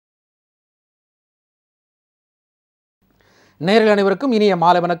நேயர்கள் அனைவருக்கும் இனிய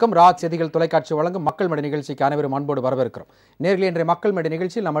மாலை வணக்கம். ராஜ் செய்திகள் தொலைக்காட்சி வழங்கும் மக்கள் மேடை நிகழ்ச்சிக்கு அனைவரும் அன்போடு வரவேற்கிறோம். நேயர்களே, இன்றைய மக்கள் மேடை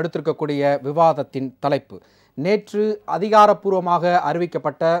நிகழ்ச்சியில் நாம் எடுத்திருக்கக்கூடிய விவாதத்தின் தலைப்பு, நேற்று அதிகாரப்பூர்வமாக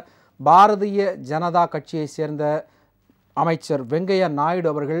அறிவிக்கப்பட்ட பாரதிய ஜனதா கட்சியை சேர்ந்த அமைச்சர் வெங்கையா நாயுடு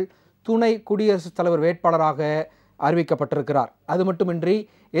அவர்கள் துணை குடியரசுத் தலைவர் வேட்பாளராக அறிவிக்கப்பட்டிருக்கிறார். அது மட்டுமின்றி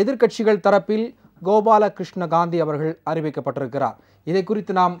எதிர்க்கட்சிகள் தரப்பில் கோபாலகிருஷ்ண காந்தி அவர்கள் அறிவிக்கப்பட்டிருக்கிறார். இதை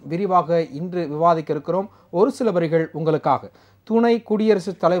குறித்து நாம் விரிவாக இன்று விவாதிக்க இருக்கிறோம். ஒரு சில வரிகள் உங்களுக்காக. துணை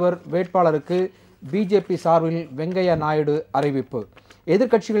குடியரசுத் தலைவர் வேட்பாளருக்கு பிஜேபி சார்பில் வெங்கையா நாயுடு அறிவிப்பு.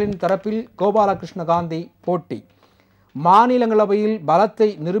 எதிர்க்கட்சிகளின் தரப்பில் கோபாலகிருஷ்ண காந்தி போட்டி. மாநிலங்களவையில் பலத்தை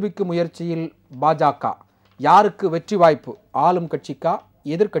நிரூபிக்கும் முயற்சியில் பாஜக. யாருக்கு வெற்றி வாய்ப்பு? ஆளும் கட்சிக்கா,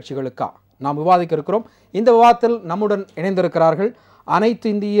 எதிர்க்கட்சிகளுக்கா? நாம் விவாதிக்க இருக்கிறோம். இந்த விவாதத்தில் நம்முடன் இணைந்திருக்கிறார்கள் அனைத்து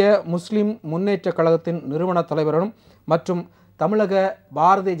இந்திய முஸ்லிம் முன்னேற்ற கழகத்தின் நிறுவன தலைவரும் மற்றும் தமிழக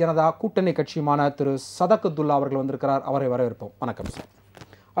பாரதிய ஜனதா கூட்டணி கட்சியுமான திரு சதகத்துல்லா அவர்கள் வந்திருக்கிறார். அவரை வரவேற்போம். வணக்கம் சார்.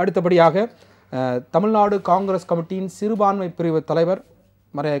 அடுத்தபடியாக தமிழ்நாடு காங்கிரஸ் கமிட்டியின் சிறுபான்மை பிரிவு தலைவர்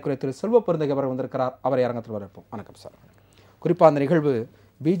மரியாதைக்குரிய திரு செல்வப்பெருந்தகை அவர் வந்திருக்கிறார். அவரை அரங்கத்தில் வரவேற்போம். வணக்கம் சார். குறிப்பாக அந்த நிகழ்வு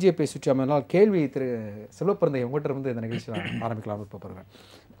பிஜேபி சுற்றி அமைந்தால் கேள்வி திரு செல்வப்பெருந்தகை உங்கள்கிட்ட இருந்து இந்த நிகழ்ச்சியில் ஆரம்பிக்கலாம்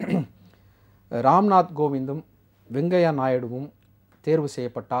விருப்பப்படுகிறேன். ராம்நாத் கோவிந்தும் வெங்கையா நாயுடுவும் தேர்வு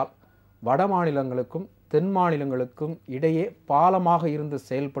செய்யப்பட்டால் வட மாநிலங்களுக்கும் தென் மாநிலங்களுக்கும் இடையே பாலமாக இருந்து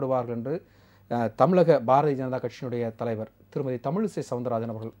செயல்படுவார்கள் என்று தமிழக பாரதிய ஜனதா கட்சியினுடைய தலைவர் திருமதி தமிழிசை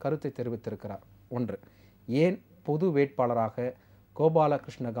சவுந்தரராஜன் அவர்கள் கருத்தை தெரிவித்திருக்கிறார். ஒன்று, ஏன் பொது வேட்பாளராக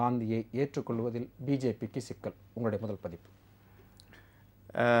கோபாலகிருஷ்ண காந்தியை ஏற்றுக்கொள்வதில் பிஜேபிக்கு சிக்கல்? உங்களுடைய முதல் பதிப்பு.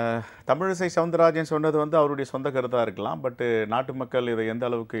 தமிழிசை சவுந்தரராஜன் சொன்னது அவருடைய சொந்த கருத்தாக இருக்கலாம். பட்டு நாட்டு மக்கள் இதை எந்த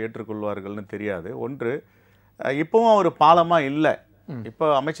அளவுக்கு ஏற்றுக்கொள்வார்கள்னு தெரியாது. ஒன்று, இப்போவும் அவர் பாலமாக இல்லை. இப்போ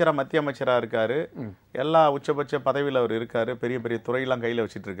அமைச்சராக, மத்திய அமைச்சராக இருக்காரு, எல்லா உச்சபட்ச பதவியில் அவர் இருக்காரு, பெரிய பெரிய துறையெல்லாம் கையில்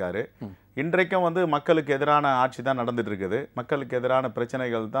வச்சுட்டு இருக்காரு. இன்றைக்கும் மக்களுக்கு எதிரான ஆட்சி தான் நடந்துட்டு இருக்குது. மக்களுக்கு எதிரான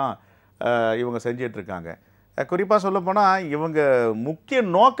பிரச்சனைகள் தான் இவங்க செஞ்சிட்டு இருக்காங்க. குறிப்பாக சொல்ல போனால் இவங்க முக்கிய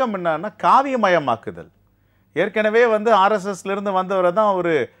நோக்கம் என்னன்னா காவியமயமாக்குதல். ஏற்கனவே ஆர்எஸ்எஸ்லேருந்து வந்தவரை தான்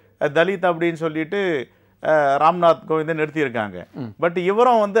ஒரு தலித் அப்படின்னு சொல்லிட்டு ராம்நாத் கோவிந்தன் நிறுத்தியிருக்காங்க. பட்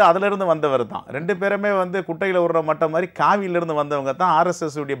இவரும் அதிலிருந்து வந்தவர் தான். ரெண்டு பேருமே குட்டையில் விடுற மட்டம் மாதிரி காவியிலிருந்து வந்தவங்க தான்.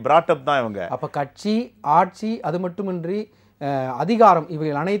 ஆர்எஸ்எஸ் உடைய பிராட்டப் தான் இவங்க. அப்போ கட்சி, ஆட்சி, அது மட்டுமின்றி அதிகாரம்,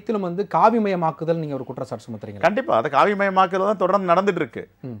 இவைகள் அனைத்திலும் காவிமயமாக்குதல் நீங்க ஒரு குற்றச்சாட்டு சுமத்துறீங்க. கண்டிப்பா அதை காவிமயமாக்குதல் தான் தொடர்ந்து நடந்துட்டு இருக்கு.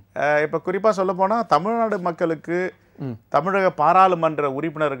 இப்ப குறிப்பா சொல்ல போனா தமிழ்நாடு மக்களுக்கு, தமிழக பாராளுமன்ற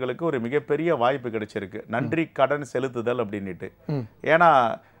உறுப்பினர்களுக்கு ஒரு மிகப்பெரிய வாய்ப்பு கிடைச்சிருக்கு. நன்றி கடன் செலுத்துதல் அப்படின்னுட்டு. ஏன்னா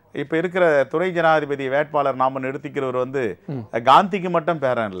இப்ப இருக்கிற துணை ஜனாதிபதி வேட்பாளர் நாம நிறுத்திக்கிறவர் காந்திக்கு மட்டும்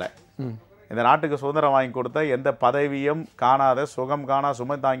பேரன் இல்லை. இந்த நாட்டுக்கு சுதந்திரம் வாங்கி கொடுத்த, எந்த பதவியும் காணாத, சுகம் காணா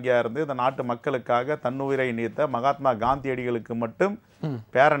சுமந்தாங்கியா இருந்து இந்த நாட்டு மக்களுக்காக தன்னுயிரை நீத்த மகாத்மா காந்தியடிகளுக்கு மட்டும்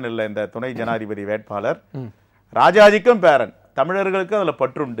பேரன் இல்லை இந்த துணை ஜனாதிபதி வேட்பாளர். ராஜாஜிக்கும் பேரன், தமிழர்களுக்கும் அதுல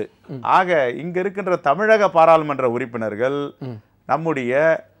பற்றுண்டு. ஆக இங்க இருக்கின்ற தமிழக பாராளுமன்ற உறுப்பினர்கள் நம்முடைய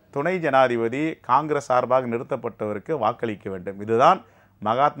துணை ஜனாதிபதி காங்கிரஸ் சார்பாக நிறுத்தப்பட்டவருக்கு வாக்களிக்க வேண்டும். இதுதான்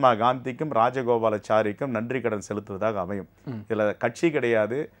மகாத்மா காந்திக்கும் ராஜகோபாலாச்சாரிக்கும் நன்றி கடன் செலுத்துவதாக அமையும். இதுல கட்சி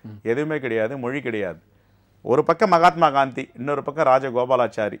கிடையாது, எதுவுமே கிடையாது, மொழி கிடையாது. ஒரு பக்கம் மகாத்மா காந்தி, இன்னொரு பக்கம்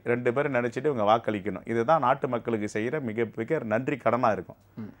ராஜகோபாலாச்சாரி, ரெண்டு பேரும் நினைச்சிட்டு இவங்க வாக்களிக்கணும். இதுதான் நாட்டு மக்களுக்கு செய்யற மிக மிக நன்றி கடனா இருக்கும்.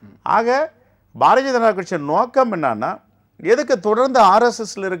 ஆக பாரதிய ஜனதா கட்சியின் நோக்கம் என்னன்னா, எதுக்கு தொடர்ந்து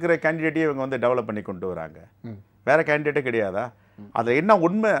ஆர்எஸ்எஸ்ல இருக்கிற கேண்டிடேட்டை இவங்க டெவலப் பண்ணி கொண்டு வராங்க? வேற கேண்டிடேட்டே கிடையாதா? அது என்ன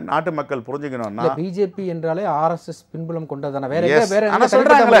உண்மை நாட்டு மக்கள் புரிஞ்சுக்கணும்னா, பிஜேபி என்றாலே ஆர்எஸ்எஸ் பின்புலம் கொண்டதான.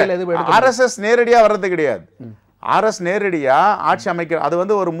 ஆர்எஸ்எஸ் நேரடியா வர்றது கிடையாது. ஆர்எஸ் நேரடியா ஆட்சி அமைக்கிற,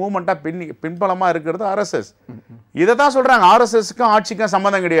 அது ஒரு மூவ்மெண்டா பின்பலமா இருக்கிறது ஆர்எஸ்எஸ். இதை தான் சொல்றாங்க. ஆர்எஸ்எஸ்க்கும் ஆட்சிக்கும்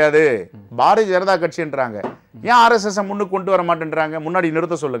சம்பந்தம் கிடையாது, பாரதிய ஜனதா கட்சின்றாங்க. ஏன் ஆர்எஸ்எஸ் முன்னுக்கு கொண்டு வர மாட்டேன்றாங்க? முன்னாடி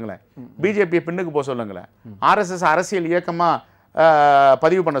நிறுத்த சொல்லுங்களேன், பிஜேபி பின்னுக்கு போக சொல்லுங்களேன், ஆர்எஸ்எஸ் அரசியல் இயக்கமா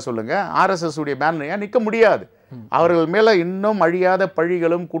பதிவு பண்ண சொல்லுங்க. ஆர்எஸ்எஸ் உடைய பேனர் ஏன் நிற்க முடியாது? அவர்கள் மேல இன்னும் அழியாத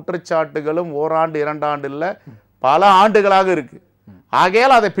பழிகளும் குற்றச்சாட்டுகளும் ஓராண்டு இரண்டாண்டு இல்ல பல ஆண்டுகளாக இருக்கு.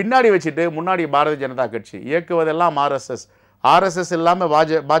 ஆகையால் அதை பின்னாடி வச்சுட்டு முன்னாடி பாரதிய ஜனதா கட்சி இயக்குவதெல்லாம் ஆர்எஸ்எஸ். ஆர்எஸ்எஸ் இல்லாம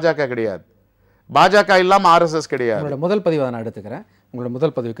பாஜக கிடையாது, பாஜக இல்லாம ஆர்எஸ்எஸ் கிடையாது. முதல் பதிவை நான் எடுத்துக்கிறேன். உங்களோட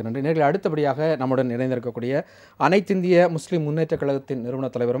முதல் பதிவுக்கு நன்றி. நேரில் அடுத்தபடியாக நம்முடன் இணைந்திருக்கக்கூடிய அனைத்து இந்திய முஸ்லிம் முன்னேற்ற கழகத்தின் நிறுவன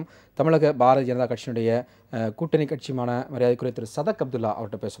தலைவரும் தமிழக பாரதிய ஜனதா கட்சியினுடைய கூட்டணி கட்சியுமான மரியாதைக்குரிய திரு சதகத்துல்லா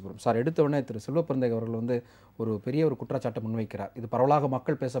அவர்கிட்ட பேச போகிறோம். சார், எடுத்த உடனே திரு செல்வப்பெருந்தகை அவர்கள் ஒரு பெரிய ஒரு குற்றச்சாட்டை முன்வைக்கிறார். இது பரவலாக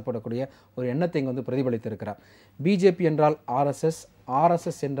மக்கள் பேசப்படக்கூடிய ஒரு எண்ணத்தை இங்கே பிரதிபலித்திருக்கிறார். பிஜேபி என்றால் ஆர்எஸ்எஸ்,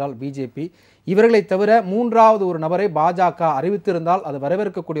 ஆர்எஸ்எஸ் என்றால் பிஜேபி. இவர்களை தவிர மூன்றாவது ஒரு நபரை பாஜக அறிவித்திருந்தால் அது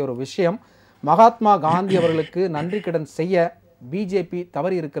வரவேற்கக்கூடிய ஒரு விஷயம். மகாத்மா காந்தி அவர்களுக்கு நன்றி கடன் செய்ய பிஜேபி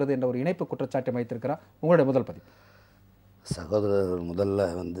தவறி இருக்கிறது என்ற ஒரு இணைப்பு குற்றச்சாட்டை வைத்திருக்கிறார். உங்களுடைய முதல் பதிவு. சகோதரர் முதல்ல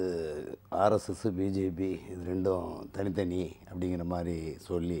வந்து ஆர்எஸ்எஸ் பிஜேபி இது ரெண்டும் தனித்தனி அப்படிங்கிற மாதிரி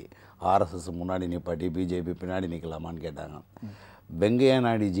சொல்லி ஆர்எஸ்எஸ் முன்னாடி நிப்பாட்டி பிஜேபி பின்னாடி நிற்கலாமான்னு கேட்டாங்க. வெங்கையா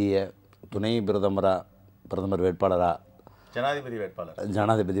நாயுடுஜியை துணை பிரதமர் வேட்பாளராக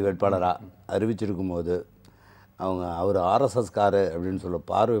ஜனாதிபதி வேட்பாளராக அறிவிச்சிருக்கும் போது அவர் ஆர்எஸ்எஸ்காரு அப்படின்னு சொல்ல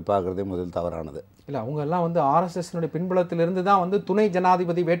பார்வை பார்க்குறதே முதல் தவறானது. இல்லை, அவங்க எல்லாம் வந்து ஆர்எஸ்எஸ்னுடைய பின்புலத்திலிருந்து தான் வந்து துணை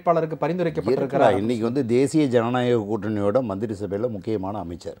ஜனாதிபதி வேட்பாளருக்கு பரிந்துரைக்கப்பட்டிருக்கிறார். இன்னைக்கு வந்து தேசிய ஜனநாயக கூட்டணியோட மந்திரி சபையில் முக்கியமான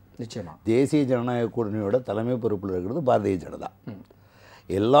அமைச்சர். நிச்சயமா தேசிய ஜனநாயக கூட்டணியோட தலைமை பொறுப்பில் இருக்கிறது பாரதிய ஜனதா.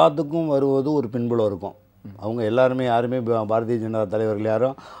 எல்லாத்துக்கும் வருவது ஒரு பின்புலம் இருக்கும். அவங்க எல்லாருமே யாருமே பாரதிய ஜனதா தலைவர்கள்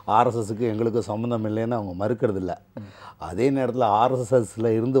யாரும் ஆர்எஸ்எஸ்க்கு எங்களுக்கு சம்மந்தம் இல்லைன்னு அவங்க மறுக்கிறதில்ல. அதே நேரத்தில்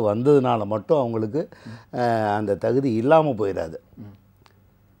ஆர்எஸ்எஸில் இருந்து வந்ததுனால மட்டும் அவங்களுக்கு அந்த தகுதி இல்லாமல் போயிடாது.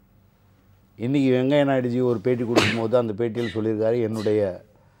 இன்றைக்கி வெங்கையா நாயுடுஜி ஒரு பேட்டி கொடுக்கும்போது அந்த பேட்டியில் சொல்லியிருக்காரு, என்னுடைய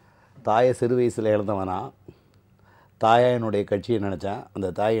தாயை சிறு வயசில் இழந்தவனா, தாயாக என்னுடைய கட்சியை நினச்சேன்,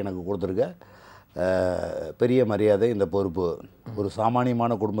 அந்த தாய் எனக்கு கொடுத்துருக்க பெரிய மரியாதை, இந்த பொறுப்பு, ஒரு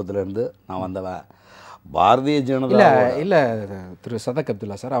சாமானியமான குடும்பத்திலேருந்து நான் வந்தவன். பாரதிய ஜனதா இல்லை திரு சதக்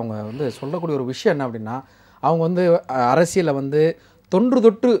அப்துல்லா சார், அவங்க வந்து சொல்லக்கூடிய ஒரு விஷயம் என்ன அப்படின்னா, அவங்க வந்து அரசியலில் வந்து தொன்று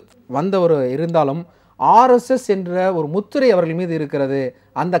தொட்டு வந்தவர் இருந்தாலும் ஆர்எஸ்எஸ் என்ற ஒரு முத்திரை அவர்கள் மீது இருக்கிறது.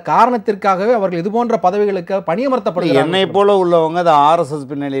 அந்த காரணத்திற்காகவே அவர்கள் இது போன்ற பதவிகளுக்கு பணியமர்த்தப்படுகிறார்கள். என்னை போல உள்ளவங்க அந்த ஆர்எஸ்எஸ்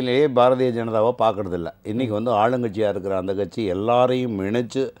பின்னணியிலேயே பாரதிய ஜனதாவை பார்க்கறதில்ல. இன்றைக்கி வந்து ஆளுங்கட்சியாக இருக்கிற அந்த கட்சி எல்லாரையும்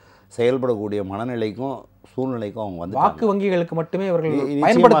இணைச்சு செயல்படக்கூடிய மனநிலைக்கும் சூழ்நிலைக்கும் அவங்க வந்து வாக்கு வங்கிகளுக்கு மட்டுமே அவர்கள்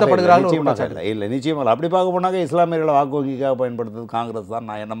பயன்படுத்தப்படுகிறார்கள். இல்லை, நிச்சயமாக அப்படி பார்க்க போனாக்க இஸ்லாமியர்களை வாக்கு வங்கிக்காக பயன்படுத்துறது காங்கிரஸ் தான்.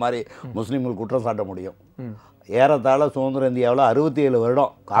 நான் என்ன மாதிரி முஸ்லீம்கள் குற்றம் சாட்ட முடியும்? ஏறத்தாழ சுதந்திர இந்தியாவில் 67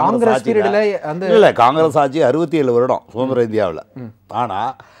 வருடம் காங்கிரஸ் ஆட்சி 67 வருடம் சுதந்திர இந்தியாவில்.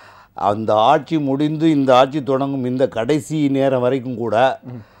 ஆனால் அந்த ஆட்சி முடிந்து இந்த ஆட்சி தொடங்கும் இந்த கடைசி நேரம் வரைக்கும் கூட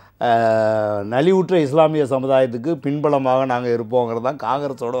நலிவுற்ற இஸ்லாமிய சமுதாயத்துக்கு பின்பலமாக நாங்கள் இருப்போங்கிறது தான்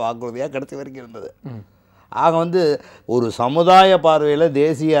காங்கிரஸோட வாக்குறுதியாக கடைசி வரைக்கும் இருந்தது. ஆக வந்து ஒரு சமுதாய பார்வையில்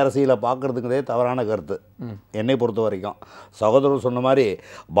தேசிய அரசியலை பார்க்குறதுங்கிறதே தவறான கருத்து என்னை பொறுத்த வரைக்கும். சகோதரர் சொன்ன மாதிரி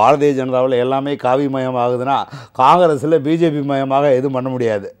பாரதிய ஜனதாவில் எல்லாமே காவி மயமாகுதுன்னா காங்கிரஸில் பிஜேபி மயமாக எதுவும் பண்ண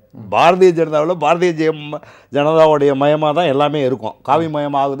முடியாது. பாரதிய ஜனதாவில் பாரதிய ஜனதாவுடைய மயமாக தான் எல்லாமே இருக்கும். காவி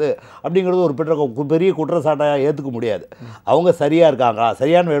மயமாகுது அப்படிங்கிறது ஒரு பெரிய குற்றச்சாட்டாக ஏற்றுக்க முடியாது. அவங்க சரியாக இருக்காங்களா,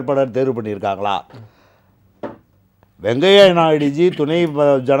 சரியான வேட்பாளர் தேர்வு பண்ணியிருக்காங்களா? வெங்கையா நாயுடுஜி துணை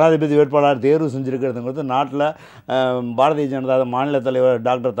ஜனாதிபதி வேட்பாளர் தேர்வு செஞ்சுருக்கிறதுங்கிறது நாட்டில் பாரதிய ஜனதா மாநில தலைவர்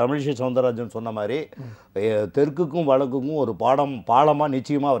டாக்டர் தமிழிசை சவுந்தரராஜன் சொன்ன மாதிரி தெற்குக்கும் வடக்குக்கும் ஒரு பாலமாக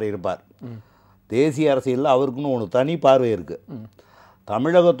நிச்சயமாக அவர் இருப்பார். தேசிய அரசியலில் அவருக்குன்னு ஒன்று தனி பார்வை இருக்குது.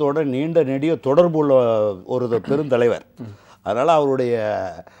 தமிழகத்தோட நீண்ட நெடிய தொடர்பு உள்ள ஒரு பெருந்தலைவர். அதனால் அவருடைய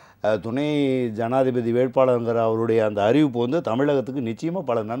துணை ஜனாதிபதி வேட்பாளருங்கிற அவருடைய அந்த அறிவிப்பு வந்து தமிழகத்துக்கு நிச்சயமாக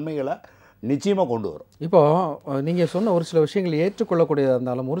பல நன்மைகளை நிச்சயமாக கொண்டு வரும். இப்போது நீங்கள் சொன்ன ஒரு சில விஷயங்கள் ஏற்றுக்கொள்ளக்கூடியதாக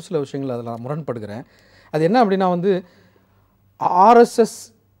இருந்தாலும் ஒரு சில விஷயங்கள் அதில் நான் முரண்படுகிறேன். அது என்ன அப்படின்னா வந்து ஆர்எஸ்எஸ்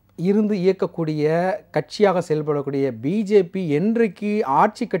இருந்து இயக்கக்கூடிய கட்சியாக செயல்படக்கூடிய பிஜேபி என்றைக்கு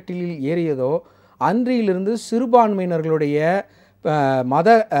ஆட்சி கட்டிலில் ஏறியதோ அன்றியிலிருந்து சிறுபான்மையினர்களுடைய மத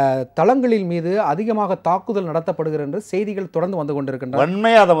தளங்களின் மீது அதிகமாக தாக்குதல் நடத்தப்படுகிற என்று செய்திகள் தொடர்ந்து வந்து கொண்டிருக்கின்றன.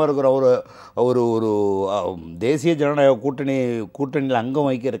 வன்மையாக இருக்கிற ஒரு ஒரு தேசிய ஜனநாயக கூட்டணியில் அங்கம்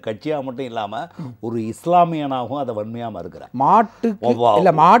வகிக்கிற கட்சியாக மட்டும் இல்லாமல் ஒரு இஸ்லாமியனாகவும் அதை வன்மையாக இருக்கிறார்.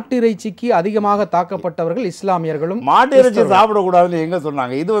 மாட்டு இறைச்சிக்கு அதிகமாக தாக்கப்பட்டவர்கள் இஸ்லாமியர்களும். மாட்டு இறைச்சி சாப்பிடக்கூடாதுன்னு எங்கே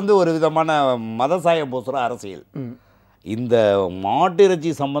சொன்னாங்க? இது வந்து ஒரு விதமான மதசாயம் பூசுகிற அரசியல். இந்த மாட்டு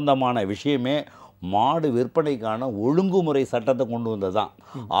இறைச்சி சம்பந்தமான விஷயமே மாடு விற்பனைக்கான ஒழுங்குமுறை சட்டத்தை கொண்டு வந்தது தான்.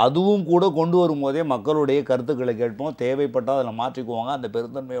 அதுவும் கூட கொண்டு வரும்போதே மக்களுடைய கருத்துக்களை கேட்போம், தேவைப்பட்டால் அதில் மாற்றிக்குவாங்க. அந்த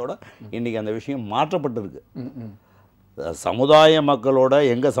பெருந்தன்மையோட இன்றைக்கி அந்த விஷயம் மாற்றப்பட்டிருக்கு. சமுதாய மக்களோட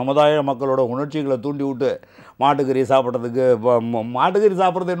எங்கள் சமுதாய மக்களோட உணர்ச்சிகளை தூண்டி விட்டு மாட்டுக்கறி சாப்பிட்றதுக்கு மாட்டுக்கறி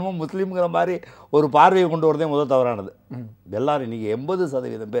சாப்பிட்றது என்னமோ முஸ்லீம்ங்கிற மாதிரி ஒரு பார்வையை கொண்டு வரதே முதல் தவறானது. எல்லோரும் இன்றைக்கி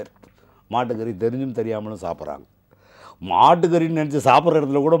 80% பேர் மாட்டுக்கறி தெரிஞ்சும் தெரியாமலும் சாப்பிட்றாங்க. மாட்டுக்கறின்னு நினச்சி சாப்பிட்ற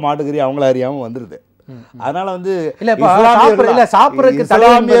இடத்துல கூட மாட்டுக்கறி அவங்கள அறியாமல் வந்துடுது. அதனால் வந்து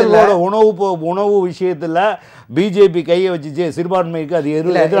இஸ்லாமியர்களோட உணவு விஷயத்தில் பிஜேபி கையை வச்சுச்சு சிறுபான்மைக்கு அது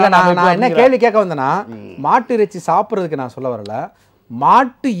நான் என்ன கேள்வி கேட்க வந்தேன்னா, மாட்டு இறைச்சி சாப்பிட்றதுக்கு நான் சொல்ல வரல,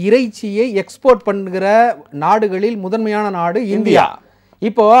 மாட்டு இறைச்சியை எக்ஸ்போர்ட் பண்ணுகிற நாடுகளில் முதன்மையான நாடு இந்தியா.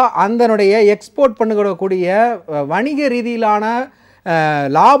 இப்போ அதனுடைய எக்ஸ்போர்ட் பண்ணக்கூடிய வணிக ரீதியிலான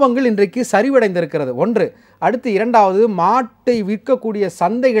லாபங்கள் இன்றைக்கு சரிவடைந்திருக்கிறது ஒன்று. அடுத்து இரண்டாவது, மாட்டை விற்கக்கூடிய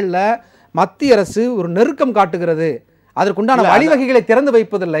சந்தைகளில் மத்திய அரசு ஒரு நெருக்கம் காட்டுகிறது. அதற்குண்டான வழிவகைகளை திறந்து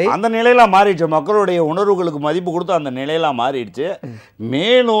வைப்பதில்லை. அந்த நிலையெல்லாம் மாறிடுச்சு. மக்களுடைய உணர்வுகளுக்கு மதிப்பு கொடுத்து அந்த நிலையெல்லாம் மாறிடுச்சு.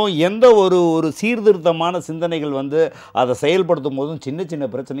 மேலும் எந்த ஒரு சீர்திருத்தமான சிந்தனைகள் வந்து அதை செயல்படுத்தும் போதும் சின்ன சின்ன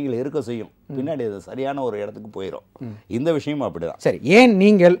பிரச்சனைகள் இருக்க செய்யும். பின்னாடி அது சரியான ஒரு இடத்துக்கு போயிடும். இந்த விஷயமும் அப்படிதான். சரி, ஏன்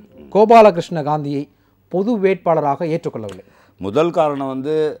நீங்கள் கோபாலகிருஷ்ண காந்தியை பொது வேட்பாளராக ஏற்றுக்கொள்ளவில்லை? முதல் காரணம்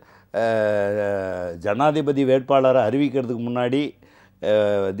வந்து ஜனாதிபதி வேட்பாளரை அறிவிக்கிறதுக்கு முன்னாடி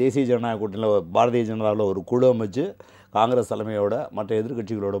தேசிய ஜனநாயக கூட்டணியில் பாரதிய ஜனதாவில் ஒரு குழு அமைச்சு காங்கிரஸ் தலைமையோட மற்ற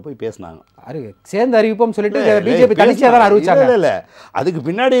எதிர்கட்சிகளோட போய் பேசினாங்க. சேர்ந்து அறிவிப்போம் சொல்லிட்டு பிஜேபி தனிச்சையாக தான் அறிவிச்சாங்க. இல்லை, அதுக்கு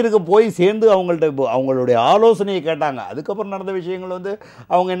பின்னாடி இருக்க போய் சேர்ந்து அவங்களுடைய ஆலோசனையை கேட்டாங்க. அதுக்கப்புறம் நடந்த விஷயங்கள் வந்து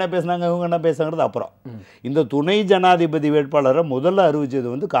அவங்க என்ன பேசினாங்க, இவங்க என்ன பேசுங்கிறது அப்புறம். இந்த துணை ஜனாதிபதி வேட்பாளரை முதல்ல அறிவிச்சது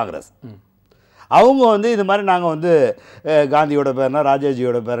வந்து காங்கிரஸ். அவங்க வந்து இது மாதிரி நாங்கள் வந்து காந்தியோட பேரனா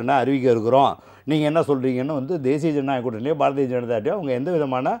ராஜாஜியோட பேரனா அறிவிக்க இருக்கிறோம், நீங்கள் என்ன சொல்கிறீங்கன்னு வந்து தேசிய ஜனநாயக கூட்டணியோ பாரதிய ஜனதாட்டையோ அவங்க எந்த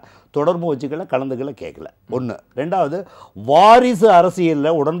விதமான தொடர்பு வச்சுக்கல, கலந்துக்கல, கேட்கல. ஒன்று. ரெண்டாவது, வாரிசு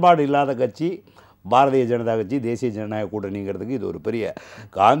அரசியலில் உடன்பாடு இல்லாத கட்சி பாரதிய ஜனதா கட்சி, தேசிய ஜனநாயக கூட்டணிங்கிறதுக்கு இது ஒரு பெரிய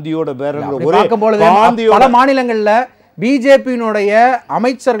காந்தியோட பேரன். பல மாநிலங்களில் பிஜேபியினுடைய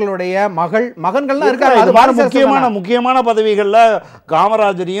அமைச்சர்களுடைய மகன்கள்லாம் இருக்காங்க. முக்கியமான பதவிகளில்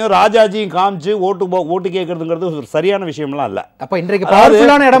காமராஜரையும் ராஜாஜியும் காமிச்சு ஓட்டு கேட்கறதுங்கிறது ஒரு சரியான விஷயம்லாம் இல்லை. அப்ப இன்றைக்கு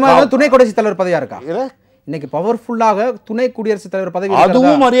பவர்ஃபுல்லான இடமா துணை குடியரசுத் தலைவர் பதவியா இருக்கா? இன்னைக்கு பவர்ஃபுல்லாக துணை குடியரசுத் தலைவர் பதவி,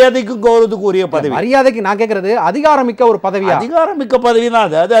 அதுவும் மரியாதைக்கும் கௌரவத்துக்கு உரிய பதவி. மரியாதைக்கு நான் கேட்கறது அதிகாரமிக்க ஒரு பதவி. அதிகாரமிக்க பதவி தான்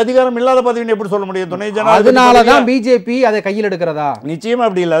அது. அது அதிகாரம் இல்லாத பதவின்னு எப்படி சொல்ல முடியும்? துணை ஜனாதிபதி. அதனாலதான் பிஜேபி அதை கையில் எடுக்கிறதா? நிச்சயமா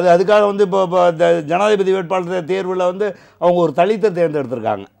அப்படி இல்லை. அது அதுக்காக வந்து இப்போ ஜனாதிபதி வேட்பாளர் தேர்வில் வந்து அவங்க ஒரு தலித்தை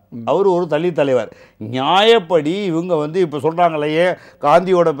தேர்ந்தெடுத்திருக்காங்க. அவர் ஒரு தலித் தலைவர். நியாயப்படி இவங்க வந்து இப்போ சொல்கிறாங்களே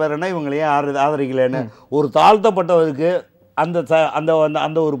காந்தியோட பேரனை இவங்களையே ஆதரிக்கலைன்னு, ஒரு தாழ்த்தப்பட்டவருக்கு அந்த அந்த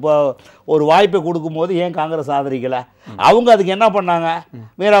அந்த ஒரு வாய்ப்பை கொடுக்கும்போது ஏன் காங்கிரஸ் ஆதரிக்கலை? அவங்க அதுக்கு என்ன பண்ணாங்க?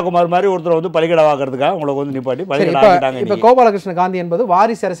 மீராகுமார் மாதிரி ஒருத்தர் வந்து பலிகடை வாக்குறதுக்காக அவங்களுக்கு வந்து நிப்பாட்டி பலிகடை ஆக்கிட்டாங்க. இப்போ கோபாலகிருஷ்ண காந்தி என்பது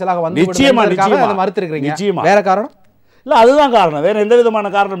வாரிசு அரசியலாக வந்து நிச்சயமா மறுத்திருக்கிறீங்க. நிச்சயமா வேற காரணம் இல்லை, அதுதான் காரணம். வேறு எந்த விதமான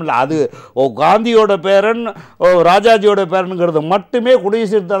காரணம் இல்லை. அது காந்தியோட பேரன் ராஜாஜியோட பேரனுங்கிறது மட்டுமே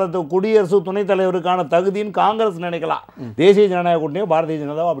குடியரசு துணைத் தலைவருக்கான தகுதின்னு காங்கிரஸ் நினைக்கலாம். தேசிய ஜனநாயக கூட்டணியோ பாரதிய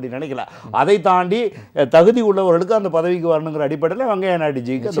ஜனதாவோ அப்படி நினைக்கல. அதை தாண்டி தகுதி உள்ளவர்களுக்கு அந்த பதவிக்கு வரணுங்கிற அடிப்படையில் வெங்கையா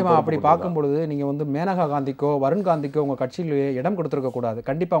நாயுடுஜிக்கு அப்படி பார்க்கும் பொழுது நீங்கள் வந்து மேனகா காந்திக்கோ வருண் காந்திக்கோ உங்கள் கட்சியில் இடம் கொடுத்துருக்க கூடாது.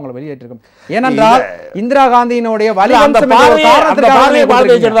 கண்டிப்பாக அவங்களை வெளியேற்றிருக்கும். ஏனென்றால் இந்திரா காந்தியினுடைய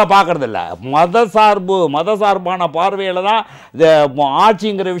பாரதிய ஜனதா பார்க்கறது இல்லை. மதசார்பான பார்வையை தான்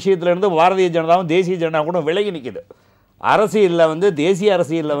ஆட்சிங்கிற விஷயத்துல இருந்து பாரதிய ஜனதாவும் தேசிய ஜனதா கூட விலகி நிற்குது. அரசியலில் வந்து தேசிய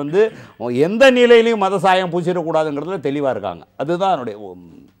அரசியலில் வந்து எந்த நிலையிலையும் மத சாயம் பூசிடக்கூடாதுங்கிறதுல தெளிவாக இருக்காங்க. அதுதான் என்னுடைய.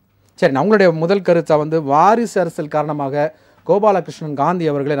 சரி, உங்களுடைய முதல் கருத்தை வந்து வாரிசு அரசியல் காரணமாக கோபாலகிருஷ்ணன் காந்தி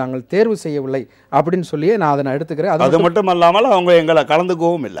அவர்களை நாங்கள் தேர்வு செய்யவில்லை அப்படின்னு சொல்லி நான் அதை எடுத்துக்கிறேன். அது மட்டும் இல்லாமல் அவங்க எங்களை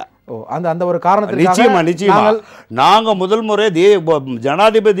கலந்துக்கவும் இல்லை. அந்த ஒரு காரணத்துக்கு நிச்சயமா நாங்கள் முதல் முறை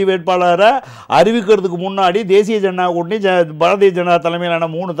ஜனாதிபதி வேட்பாளரை அறிவிக்கிறதுக்கு முன்னாடி தேசிய ஜனநாயக கூட்டணி பாரதிய ஜனதா தலைமையிலான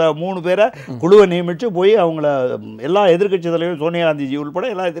மூணு பேரை குழுவை நியமித்து போய் அவங்கள எல்லா எதிர்கட்சி தலைவரும் சோனியா காந்திஜி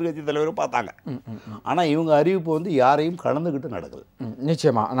உள்பட எல்லா எதிர்கட்சி தலைவரும் பார்த்தாங்க. ஆனால் இவங்க அறிவிப்பு வந்து யாரையும் கலந்துக்கிட்டு நடக்கல.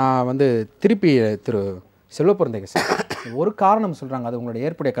 நிச்சயமா நான் வந்து திருப்பி திரு செல்வப்பெருந்தகை சார் ஒரு காரணம் சொல்கிறாங்க, அது உங்களுடைய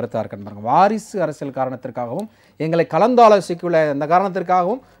ஏற்புடைய கருத்தாக இருக்குன்னு பாருங்க. வாரிசு அரசியல் காரணத்திற்காகவும் எங்களை கலந்தாலோசிக்குள்ள அந்த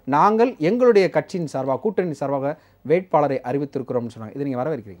காரணத்திற்காகவும் நாங்கள் எங்களுடைய கட்சியின் சார்பாக கூட்டணி சார்பாக வேட்பாளரை அறிவித்திருக்கிறோம்னு சொன்னாங்க. இது நீங்கள்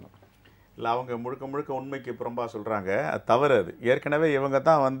வரவேற்கிறீங்களா? இல்லை, அவங்க முழுக்க உண்மைக்கு புறம்பாக சொல்கிறாங்க. அது தவறு. அது ஏற்கனவே இவங்க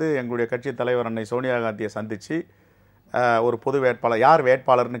தான் வந்து எங்களுடைய கட்சி தலைவர் அன்னை சோனியா காந்தியை சந்தித்து ஒரு பொது வேட்பாளர் யார்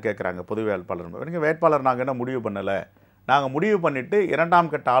வேட்பாளர்னு கேட்குறாங்க. பொது வேட்பாளர் நீங்கள் வேட்பாளர் நாங்கள் என்ன முடிவு பண்ணலை, நாங்கள் முடிவு பண்ணிவிட்டு 2ஆம்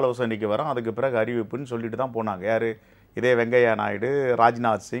கட்ட ஆலோசனைக்கு வரோம், அதுக்கு பிறகு அறிவிப்புன்னு சொல்லிட்டு தான் போனாங்க. யார்? இதே வெங்கையா நாயுடு,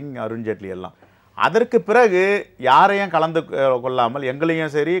 ராஜ்நாத் சிங், அருண்ஜேட்லி எல்லாம். அதற்கு பிறகு யாரையும் கலந்து கொள்ளாமல்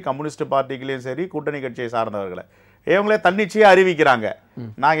எங்களையும் சரி கம்யூனிஸ்ட் பார்ட்டிகளையும் சரி கூட்டணி கட்சியை சார்ந்தவர்களை இவங்களே தன்னிச்சையாக அறிவிக்கிறாங்க,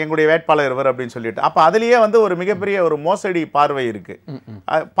 நாங்கள் எங்களுடைய வேட்பாளர் இவர் அப்படின்னு சொல்லிட்டு. அப்போ அதுலேயே வந்து ஒரு மிகப்பெரிய ஒரு மோசடி பார்வை இருக்குது.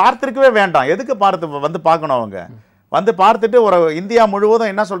 பார்த்துருக்கவே வேண்டாம். எதுக்கு வந்து பார்க்கணும்? அவங்க வந்து பார்த்துட்டு ஒரு இந்தியா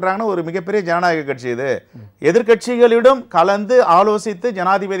முழுவதும் என்ன சொல்றாங்கன்னா ஒரு மிகப்பெரிய ஜனநாயக கட்சி இது, எதிர்கட்சிகளிடம் கலந்து ஆலோசித்து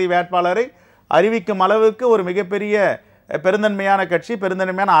ஜனாதிபதி வேட்பாளரை அறிவிக்கும் அளவுக்கு ஒரு மிகப்பெரிய பெருந்தன்மையான கட்சி,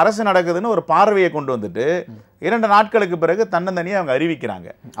 பெருந்தன்மையான அரசு நடக்குதுன்னு ஒரு பார்வையை கொண்டு வந்துட்டு 2 நாட்களுக்கு பிறகு தன்னந்தனியை அவங்க அறிவிக்கிறாங்க.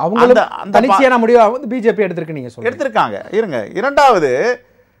 பிஜேபி எடுத்திருக்காங்க. இருங்க, இரண்டாவது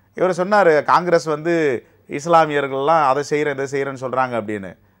இவர் சொன்னார் காங்கிரஸ் வந்து இஸ்லாமியர்கள்லாம் அதை செய்கிறேன் இதை செய்கிறேன்னு சொல்றாங்க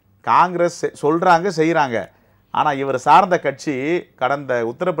அப்படின்னு. காங்கிரஸ் சொல்றாங்க செய்கிறாங்க, ஆனால் இவர் சார்ந்த கட்சி கடந்த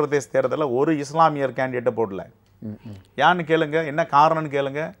உத்தரப்பிரதேச தேர்தலில் ஒரு இஸ்லாமியர் கேண்டிடேட்டை போடல. யான்னு கேளுங்க, என்ன காரணம்னு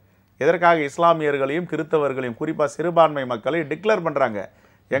கேளுங்க. எதற்காக இஸ்லாமியர்களையும் கிறிஸ்தவர்களையும் குறிப்பாக சிறுபான்மை மக்களை டிக்ளேர் பண்ணுறாங்க?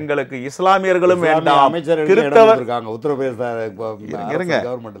 எங்களுக்கு இஸ்லாமியர்களும் வேண்டாம், அமைச்சர்கள் கிறிஸ்தவர் இருக்காங்க இருங்க,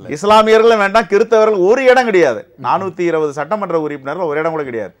 கவர்மெண்ட்ல. இஸ்லாமியர்களும் வேண்டாம், கிறிஸ்தவர்கள் ஒரு இடம் கிடையாது. 420 சட்டமன்ற உறுப்பினர்கள் ஒரு இடம் கூட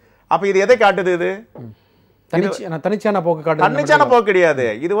கிடையாது. அப்ப இது எதை காட்டுது? இது தனிச்சான போக்கு காட்டு. தன்னிச்சான போக்கு கிடையாது.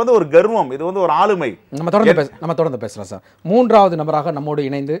 இது வந்து ஒரு கர்வம், இது வந்து ஒரு ஆளுமை. நம்ம தொடர்ந்து பேசலாம் சார். மூன்றாவது நபராக நம்மோடு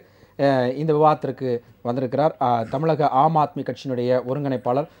இணைந்து இந்த விவாதத்திற்கு வந்திருக்கிறார் தமிழக ஆம் ஆத்மி கட்சியினுடைய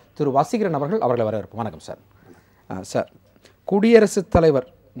ஒருங்கிணைப்பாளர் திரு வசீகரன் அவர்கள். அவர்களை வரவேற்போம். வணக்கம் சார். சார், குடியரசுத் தலைவர்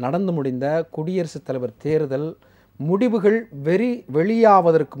நடந்து முடிந்த குடியரசுத் தலைவர் தேர்தல் முடிவுகள்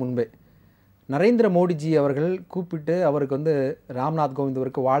வெளியாவதற்கு முன்பே நரேந்திர மோடிஜி அவர்கள் கூப்பிட்டு அவருக்கு வந்து ராம்நாத் கோவிந்த்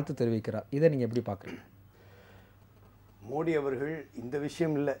அவருக்கு வாழ்த்து தெரிவிக்கிறார். இதை நீங்கள் எப்படி பார்க்குறீங்க? மோடி அவர்கள் இந்த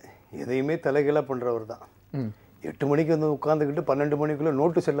விஷயம் இல்லை, எதையுமே தலைகீழாக பண்ணுறவர் தான். 8 மணிக்கு வந்து உட்காந்துக்கிட்டு 12 மணிக்குள்ளே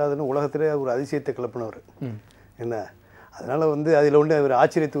நோட்டு செல்லாதுன்னு உலகத்திலே ஒரு அதிசயத்தை கிளப்பினவர் என்ன. அதனால் வந்து அதில் ஒன்று அவர்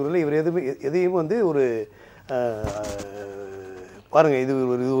ஆச்சரியத்துவரில் இவர் எதையும் வந்து ஒரு பாருங்கள், இது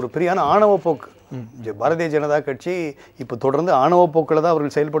ஒரு பெரியான ஆணவ போக்கு. பாரதிய ஜனதா கட்சி இப்போ தொடர்ந்து ஆணவ போக்கில் தான்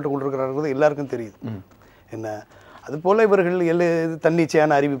அவர்கள் செயல்பட்டு கொண்டிருக்கிறார்கள் எல்லாருக்கும் தெரியுது என்ன. அதுபோல் இவர்கள்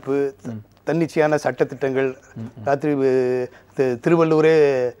தன்னிச்சையான அறிவிப்பு, தன்னிச்சையான சட்டத்திட்டங்கள். ராத்திரி திருவள்ளூரே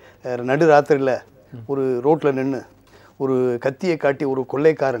நடு ராத்திரியில் ஒரு ரோட்டில் நின்று ஒரு கத்தியை காட்டி ஒரு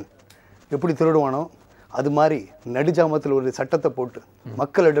கொள்ளைக்காரன் எப்படி திருடுவானோ அது மாதிரி நடுஜாமத்தில் ஒரு சட்டத்தை போட்டு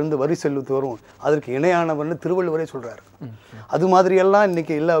மக்களிடந்து வரி செலுத்தி வரும் அதற்கு இணையானவர்னு திருவள்ளுவரே சொல்கிறார். அது மாதிரியெல்லாம்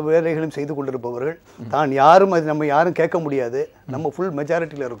இன்றைக்கி எல்லா வேலைகளையும் செய்து கொண்டிருப்பவர்கள் தான். யாரும் அது நம்ம யாரும் கேட்க முடியாது. நம்ம ஃபுல்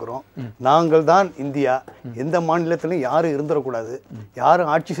மெஜாரிட்டியில் இருக்கிறோம். நாங்கள் தான் இந்தியா, எந்த மாநிலத்திலையும் யாரும் இருந்துடக்கூடாது,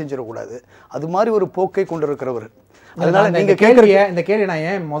 யாரும் ஆட்சி செஞ்சிடக்கூடாது. அது மாதிரி ஒரு போக்கை கொண்டிருக்கிறவர். அதனால் நீங்கள் இந்த கேள்வி நான்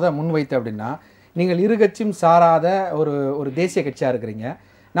ஏன் முன்வைத்தேன் அப்படின்னா, நீங்கள் இரு கட்சியும் சாராத ஒரு தேசிய கட்சியாக இருக்கிறீங்க.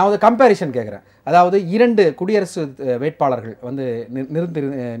 நான் ஒரு கம்பேரிசன் கேட்குறேன். அதாவது 2 குடியரசு வேட்பாளர்கள் வந்து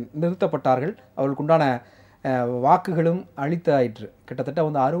நிறுத்தப்பட்டார்கள். அவர்களுக்கு உண்டான வாக்குகளும் அளித்தாயிற்று. கிட்டத்தட்ட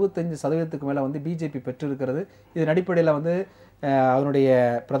வந்து 65% மேலே வந்து பிஜேபி பெற்றிருக்கிறது. இதன் அடிப்படையில் வந்து அதனுடைய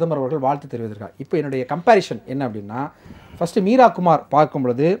பிரதமர் அவர்கள் வாழ்த்து தெரிவித்திருக்கார். இப்போ என்னுடைய கம்பேரிசன் என்ன அப்படின்னா, ஃபஸ்ட்டு மீரா குமார் பார்க்கும்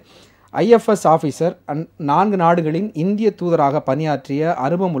பொழுது IFS ஆஃபீஸர் 4 நாடுகளின் இந்திய தூதராக பணியாற்றிய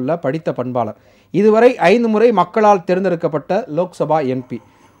அனுபவமுள்ள படித்த பண்பாளர். இதுவரை 5 முறை மக்களால் தேர்ந்தெடுக்கப்பட்ட லோக்சபா MP,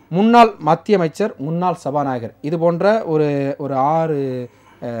 முன்னாள் மத்திய அமைச்சர், முன்னாள் சபாநாயகர். இது போன்ற ஒரு 6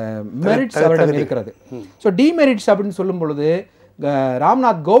 மெரிட்ஸ் அவரிடம் இருக்கிறது. ஸோ டிமெரிட்ஸ் அப்படின்னு சொல்லும் பொழுது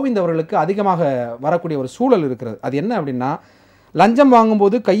ராம்நாத் கோவிந்த் அவர்களுக்கு அதிகமாக வரக்கூடிய ஒரு சூழல் இருக்கிறது. அது என்ன அப்படின்னா, லஞ்சம்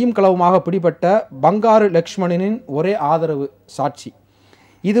வாங்கும்போது கையும் களவுமாக பிடிபட்ட பங்காரு லக்ஷ்மணனின் ஒரே ஆதரவு சாட்சி.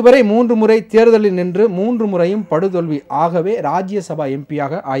 இதுவரை 3 முறை தேர்தலில் நின்று 3 முறையும் படுதோல்வி. ஆகவே ராஜ்யசபா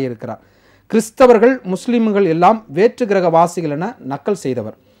MP-யாக ஆகியிருக்கிறார். கிறிஸ்தவர்கள் முஸ்லிம்கள் எல்லாம் வேற்று கிரக வாசிகள் என நக்கல்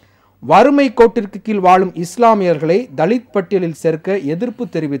செய்தவர். வறுமை கோட்டிற்கு கீழ் வாழும் இஸ்லாமியர்களை தலித் பட்டியலில் சேர்க்க எதிர்ப்பு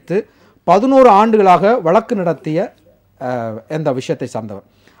தெரிவித்து 11 ஆண்டுகளாக வழக்கு நடத்திய எந்த விஷயத்தை சார்ந்தவர்.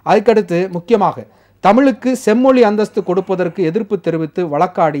 அதுக்கடுத்து முக்கியமாக தமிழுக்கு செம்மொழி அந்தஸ்து கொடுப்பதற்கு எதிர்ப்பு தெரிவித்து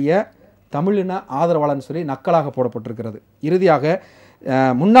வழக்காடிய தமிழின ஆதரவாளன் சொல்லி நக்கலாக போடப்பட்டிருக்கிறது. இறுதியாக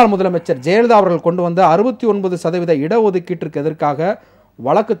முன்னாள் முதலமைச்சர் ஜெயலலிதா அவர்கள் கொண்டு வந்த 69% இடஒதுக்கீட்டிற்கு எதிர்க்காக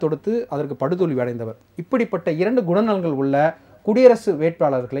வழக்கு தொடுத்து அதற்கு படுதோல்வி அடைந்தவர். இப்படிப்பட்ட 2 குணநலன்கள் உள்ள குடியரசு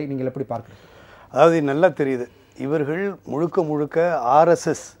வேட்பாளர்களை நீங்கள் எப்படி பார்க்கிறீங்க? அதாவது நல்லா தெரியுது, இவர்கள் முழுக்க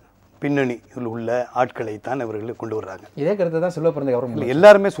RSS பின்னணியில் உள்ள ஆட்களை தான் இவர்கள் கொண்டு வர்றாங்க. இதே கருத்தை தான் சொல்ல பிறந்த கவர்மெண்ட்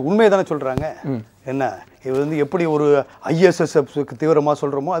எல்லாருமே உண்மையை தானே சொல்கிறாங்க. என்ன இது வந்து எப்படி ஒரு ISS தீவிரமாக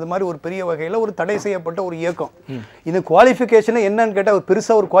சொல்கிறோமோ அது மாதிரி ஒரு பெரிய வகையில் ஒரு தடை செய்யப்பட்ட ஒரு இயக்கம். இந்த குவாலிஃபிகேஷனை என்னன்னு கேட்டால், ஒரு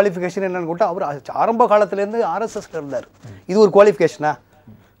பெருசாக ஒரு குவாலிஃபிகேஷன் என்னன்னு கேட்டால், அவர் ஆரம்ப காலத்திலேருந்து RSSல இருந்தார். இது ஒரு குவாலிஃபிகேஷனா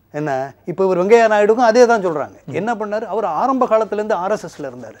என்ன? இப்போ இவர் வெங்கையா நாயுடுக்கும் அதே தான் சொல்கிறாங்க. என்ன பண்ணார்? அவர் ஆரம்ப காலத்திலேருந்து RSSல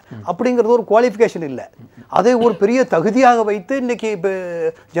இருந்தார். அப்படிங்கிறது ஒரு குவாலிஃபிகேஷன் இல்லை. அதை ஒரு பெரிய தகுதியாக வைத்து இன்றைக்கி இப்போ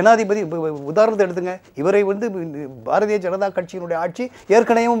ஜனாதிபதி, உதாரணத்தை எடுத்துங்க, இவரை வந்து பாரதிய ஜனதா கட்சியினுடைய ஆட்சி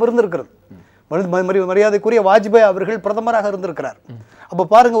ஏற்கனவே இருந்திருக்கிறது. மரியாதைக்குரிய வாஜ்பாய் அவர்கள் பிரதமராக இருந்திருக்கிறார். அப்போ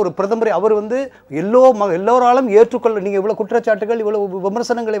பாருங்க, ஒரு பிரதமரை அவர் வந்து எல்லோராலும் ஏற்றுக்கொள்ள, நீங்கள் இவ்வளோ குற்றச்சாட்டுகள், இவ்வளோ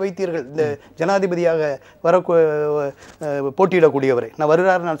விமர்சனங்களை வைத்தீர்கள் இந்த ஜனாதிபதியாக போட்டியிடக்கூடியவரை. நான்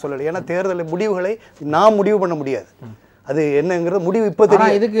வருகிறாரு நான் சொல்லலை, ஏன்னா தேர்தல் முடிவுகளை நான் முடிவு பண்ண முடியாது. அது என்னங்கிறது முடிவு இப்போ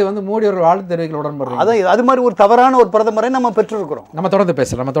தெரியும். இதுக்கு வந்து மோடி அவர்கள் வாழ்த்து தெரிவிக்கல உடன்படுறாங்க. அதான் அது மாதிரி ஒரு தவறான ஒரு பிரதமரை நம்ம பெற்றிருக்கிறோம். நம்ம தொடர்ந்து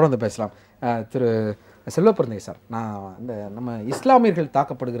பேசலாம். திரு செல்வப்பிரந்தை சார், நான் நம்ம இஸ்லாமியர்கள்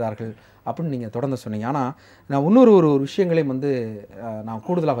தாக்கப்படுகிறார்கள் அப்படின்னு நீங்கள் தொடர்ந்து சொன்னீங்க. ஆனால் நான் இன்னொரு விஷயங்களையும் வந்து நான்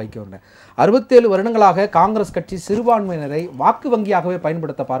கூடுதலாக வைக்க வந்தேன். 67 வருடங்களாக காங்கிரஸ் கட்சி சிறுபான்மையினரை வாக்கு வங்கியாகவே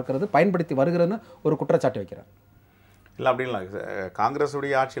பயன்படுத்தி வருகிறதுன்னு ஒரு குற்றச்சாட்டு வைக்கிறேன். இல்லை அப்படின்லாம்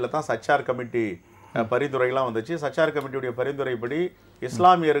காங்கிரஸுடைய ஆட்சியில் தான் சச்சார் கமிட்டி பரிந்துரைகள்லாம் வந்துச்சு. சச்சார் கமிட்டியுடைய பரிந்துரைப்படி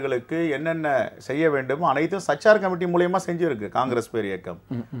இஸ்லாமியர்களுக்கு என்னென்ன செய்ய வேண்டுமோ அனைத்தும் சச்சார் கமிட்டி மூலயமா செஞ்சுருக்கு காங்கிரஸ் பேர் இயக்கம்,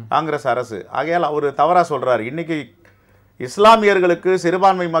 காங்கிரஸ் அரசு. ஆகையால் அவர் தவறாக சொல்கிறார். இன்றைக்கி இஸ்லாமியர்களுக்கு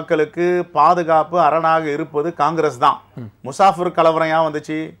சிறுபான்மை மக்களுக்கு பாதுகாப்பு அரணாக இருப்பது காங்கிரஸ் தான். முசாஃபர் கலவரம் ஏன்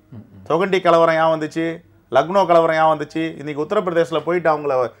வந்துச்சு, தொகண்டி கலவரம் ஏன் வந்துச்சு, லக்னோ கலவரம் ஏன் வந்துச்சு? இன்னைக்கு உத்தரப்பிரதேசத்தில் போயிட்டு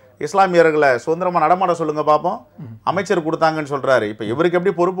அவங்கள இஸ்லாமியர்களை சுதந்திரமா நடமாட சொல்லுங்க பாப்போம், அமைச்சர் கொடுத்தாங்கன்னு சொல்றாரு. இப்ப இவருக்கு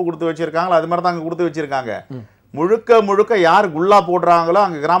எப்படி பொறுப்பு கொடுத்து வச்சிருக்காங்களோ அது மாதிரி தான் அங்க கொடுத்து வச்சிருக்காங்க. முழுக்க முழுக்க யார் குல்லா போடுறாங்களோ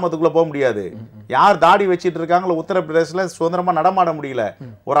அங்க கிராமத்துக்குள்ள போக முடியாது. யார் தாடி வச்சிட்டு இருக்காங்களோ உத்தரப்பிரதேசத்துல சுதந்திரமா நடமாட முடியல.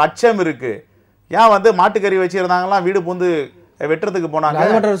 ஒரு அச்சம் இருக்கு. ஏன் வந்து மாட்டுக்கறி வச்சிருந்தாங்களாம் வீடு பூந்து வெட்டுறதுக்கு போனாங்க.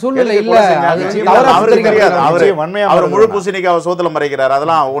 அவருக்கு தெரியாது. அவர் முழு பூசணிக்கு அவர் சோத்துல மறைக்கிறார்.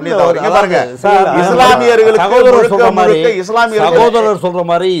 அதெல்லாம் ஒண்ணே தவிர பாருங்க, இஸ்லாமியர்களுக்கு சகோதரர் சொல்ற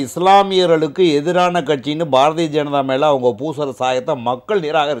மாதிரி இஸ்லாமியர்களுக்கு எதிரான கட்சின்னு பாரதிய ஜனதா மேல அவங்க பூசற சாயத்தை மக்கள்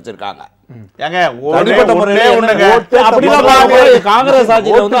நிராகரிச்சிருக்காங்க. காங்கிரஸ்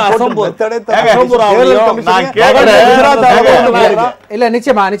ஆட்சியில வந்து இல்ல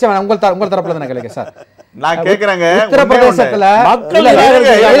நிச்சயமா நிச்சயமா உங்க தரப்புல தான் கேளுங்க சார். நான் கேக்குறேங்க, உத்தரப்பிரதேசத்துல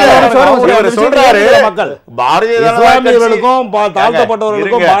சொல்றாரு இஸ்லாமியர்களுக்கும்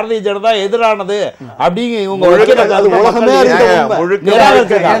தாழ்த்தப்பட்டவர்களுக்கும் பாரதிய ஜனதா எதிரானது அப்படிங்க இவங்க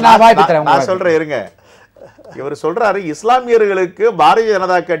நான் சொல்றேன் இருங்க. இவர் சொல்றாரு இஸ்லாமியர்களுக்கு பாரதிய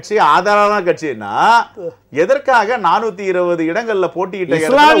ஜனதா கட்சி ஆதரவான கட்சின்னா எதற்காக 420 இடங்கள்ல போட்டியிட்ட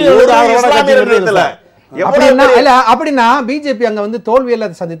இஸ்லாமியர்கள் அப்படின்னா பிஜேபி அங்க வந்து தோல்வியில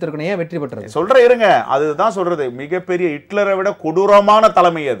சந்தித்திருக்கணும், ஏன் வெற்றி பெற்றது சொல்ற இருங்க. அதுதான் சொல்றது, மிகப்பெரிய ஹிட்லரை விட கொடூரமான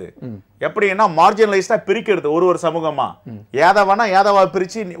தலைமை அது. எப்படின்னா மார்ஜினலைஸ்டா பிரிக்கிறது ஒரு சமூகமா, ஏதவா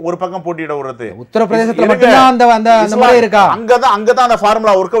பிரிச்சு ஒரு பக்கம் போட்டியிட விடுறது. உத்தரப்பிரதேசத்துல மட்டும்தான் அந்த முறை இருக்கா? அங்கதான் அந்த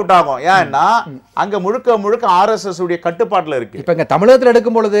ஃபார்முலா ஒர்க் அவுட் ஆகும். ஏன்னா அங்க முழுக்க முழுக்க ஆர்எஸ்எஸ் உடைய கட்டுப்பாட்டுல இருக்கு. இப்ப இங்க தமிழகத்துல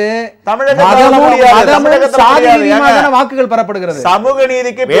எடுக்கும் பொழுது வாக்குகள் பெறப்படுகிறது. சமூக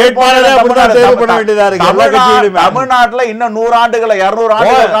நீதிக்கு தமிழ்நாட்டுல இன்னும் 100 ஆண்டுகளை 200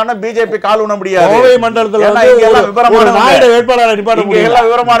 ஆண்டுகளுக்கான பிஜேபி கால் உண்ண முடியாது.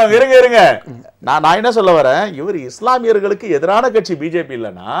 விவரமான இருங்க. நான் என்ன சொல்ல வரேன், இவர் இஸ்லாமியர்களுக்கு எதிரான கட்சி பிஜேபி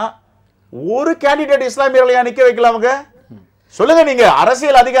இல்லைன்னா ஒரு கேண்டிடேட் இஸ்லாமியர்களை நிக்க வைக்கலாமுங்க. சொல்லுங்க, நீங்க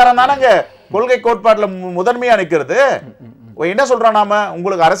அரசியல் அதிகாரம் தானங்க கொள்கை கோட்பாட்டுல முதன்மையா நிக்கிறது. என்ன சொல்றோம் நாம,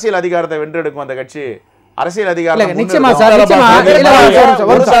 உங்களுக்கு அரசியல் அதிகாரத்தை வென்றெடுக்கும் அந்த கட்சி அரசியல் அதிகாரம் நிச்சயமா சார்,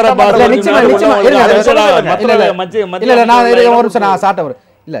 நிச்சயமா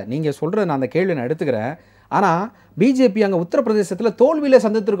இல்ல நீங்க சொல்றது நான் அந்த கேள்வி நான் எடுத்துக்கிறேன். ஆனா பிஜேபி அங்க உத்தரப்பிரதேசத்துல தோல்வியில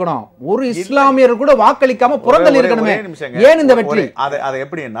சந்தித்திருக்கணும். ஒரு இஸ்லாமியர் கூட வாக்களிக்காம புறந்தள்ளி இருக்கணுமே, ஏன் இந்த வெற்றி? அது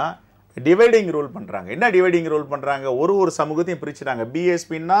எப்படின்னா டிவைடிங் ரூல் பண்றாங்க. என்ன டிவைடிங் ரூல் பண்றாங்க? ஒரு சமூகத்தையும் பிரிச்சுட்டாங்க.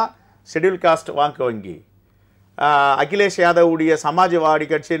 பிஎஸ்பின்னா ஷெட்யூல் காஸ்ட் வாக்கு வங்கி, அகிலேஷ் யாதவ் உடைய சமாஜ்வாடி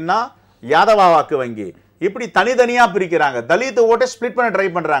கட்சின்னா யாதவா வாக்கு வங்கி, இப்படி தனித்தனியா பிரிக்கிறாங்க. தலித் ஓட்டை ஸ்பிளிட் பண்ண ட்ரை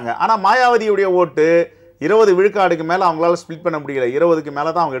பண்றாங்க. ஆனா மாயாவதியுடைய ஓட்டு 20 விழுக்காடுக்கு மேல அவங்களால ஸ்பிளிட் பண்ண முடியல. 20க்கு மேல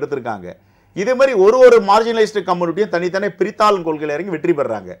தான் அவங்க எடுத்திருக்காங்க. இதே மாதிரி ஒரு மார்ஜினலைஸ்டு கம்யூனிட்டியும் தனித்தனி பிரித்தாளும் கொள்கையில் இறங்கி வெற்றி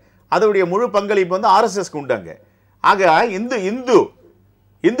பெறாங்க. அதோடைய முழு பங்களிப்பு வந்து ஆர்எஸ்எஸ் உண்டாங்க. ஆக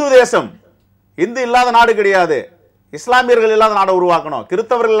இந்து தேசம், இந்து இல்லாத நாடு கிடையாது. இஸ்லாமியர்கள் இல்லாத நாடு உருவாக்கணும்,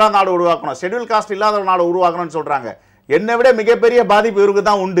 கிறிஸ்தவர்கள் இல்லாத நாடு உருவாக்கணும், ஷெட்யூல் காஸ்ட் இல்லாத நாடு உருவாக்கணும்னு சொல்றாங்க. என்னை விட மிகப்பெரிய பாதிப்பு இவருக்கு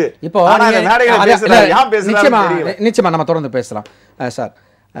தான் உண்டு. இப்போ நிச்சயமா நம்ம தொடர்ந்து பேசலாம் சார்.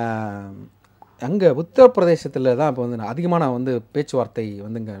 அங்கே உத்தரப்பிரதேசத்தில் தான் இப்போ வந்து அதிகமான வந்து பேச்சுவார்த்தை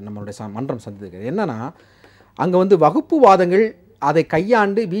வந்து இங்கே நம்மளுடைய மன்றம் சந்திக்கிறது. என்னன்னா அங்கே வந்து வகுப்புவாதங்கள் அதை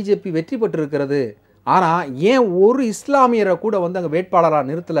கையாண்டு பிஜேபி வெற்றி பெற்றிருக்கிறது. ஆனால் ஏன் ஒரு இஸ்லாமியரை கூட வந்து அங்கே வேட்பாளராக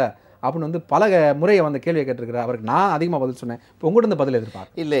நிறுத்தலை அப்படின்னு வந்து பல முறையை வந்து கேள்வியை கேட்டிருக்கிறார். அவருக்கு நான் அதிகமாக பதில் சொன்னேன். இப்போ உங்கள்கிட்ட பதில்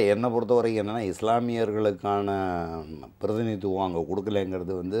எதிர்பார்க்க இல்லை. என்னை பொறுத்த வரைக்கும் என்னென்னா இஸ்லாமியர்களுக்கான பிரதிநிதித்துவம் அங்கே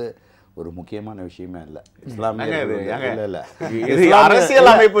கொடுக்கலைங்கிறது வந்து ஒரு முக்கியமான விஷயமே இல்ல.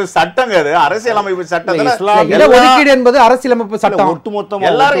 அரசியலமைப்பு சட்டம், அரசியலமைப்பு சட்டத்துல ஒதுக்கீடு என்பது அரசியலமைப்பு சட்டம். ஒட்டுமொத்தமா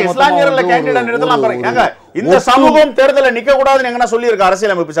எல்லாரும் இஸ்லாமியர்களை கேண்டிடேட் நிறுத்தலாம் பாருங்க. இந்த சமூகம் தேர்தலில் நிக்க கூடாதுன்னு எங்கன்னா சொல்லி இருக்கு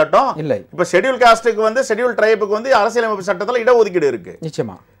அரசியலமைப்பு சட்டம். இல்ல இப்ப ஷெட்யூல் காஸ்டுக்கு வந்து ஷெட்யூல் ட்ரைபுக்கு வந்து அரசியலமைப்பு சட்டத்துல இடஒதுக்கீடு இருக்கு.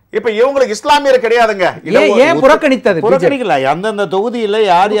 நிச்சயமா இப்ப இவங்களுக்கு இஸ்லாமியர் கிடையாதுங்க. ஏன் புறக்கணித்தது? புறக்கணிக்கல. அந்தந்த தொகுதியில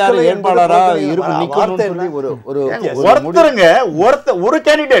யார் யார் வேட்பாளரா நிக்கணும்னு சொல்லி ஒருத்தருங்க ஒரு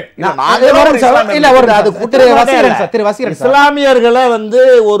கேண்டிடேட் இஸ்லாமியர்களை வந்து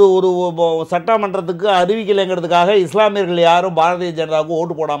ஒரு சட்டமன்றத்துக்கு அறிவிக்கலைங்கிறதுக்காக இஸ்லாமியர்கள் யாரும் பாரதிய ஜனதாவுக்கு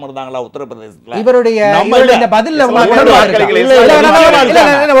ஓட்டு போடாம இருந்தாங்களா உத்தரப்பிரதேசத்துல?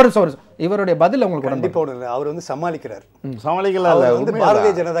 இவருடைய பதில் உங்களுக்கு கண்டிப்பா அவர் வந்து சமாளிக்கிறார். சமாளிக்கல.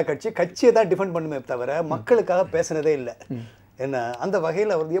 பாரதிய ஜனதா கட்சியை தான் டிஃபெண்ட் பண்ணுமே தவிர மக்களுக்காக பேசினதே இல்லை. என்ன அந்த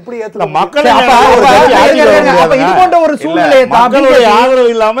வகையில் அவர் எப்படி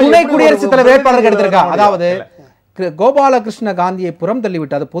துணை குடியரசுத் தலைவர் வேட்பாளருக்கு எடுத்திருக்காங்க. அதாவது கோபாலகிருஷ்ண காந்தியை புறம்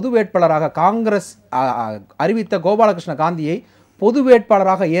தள்ளிவிட்டு பொது வேட்பாளராக காங்கிரஸ் அறிவித்த கோபாலகிருஷ்ண காந்தியை பொது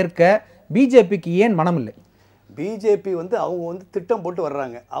வேட்பாளராக ஏற்க பிஜேபிக்கு ஏன் மனம் இல்லை? பிஜேபி வந்து அவங்க வந்து திட்டம் போட்டு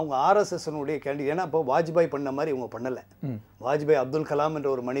வர்றாங்க. அவங்க ஆர்எஸ்எஸ்னுடைய கேண்டிடேட். ஏன்னா இப்போ வாஜ்பாய் பண்ண மாதிரி இவங்க பண்ணலை. வாஜ்பாய் அப்துல் கலாம் என்ற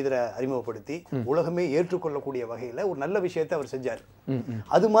ஒரு மனிதரை அறிமுகப்படுத்தி உலகமே ஏற்றுக்கொள்ளக்கூடிய வகையில் ஒரு நல்ல விஷயத்தை அவர் செஞ்சார்.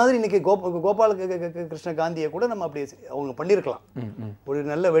 அது மாதிரி இன்னைக்கு கோபால கிருஷ்ண காந்தியை கூட நம்ம அப்படி அவங்க பண்ணியிருக்கலாம், ஒரு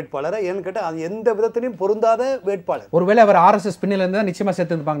நல்ல வேட்பாளரை. ஏன்னு கேட்டால் அது எந்த விதத்திலையும் பொருந்தாத வேட்பாளர். ஒருவேளை அவர் ஆர்எஸ்எஸ் பின்னில இருந்தா நிச்சயமா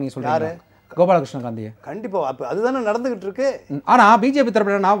சேர்த்துருப்பாங்க. நீங்க சொல்றாரு கோபாலகிருஷ்ண காந்தியை கண்டிப்பா. அப்ப அதுதானே நடந்துகிட்டு இருக்கு. ஆனா பிஜேபி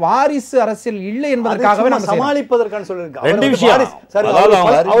தரப்புல வாரிசு அரசியல் இல்லை என்பதற்காகவே நம்ம சமாளிப்பதற்கான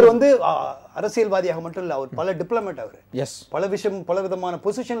சொல்லிருக்காங்க. அவர் வந்து அரசியல்வாதியாக மட்டும் இல்ல, அவர் பல டிப்ளமேட். அவர் பல விதமான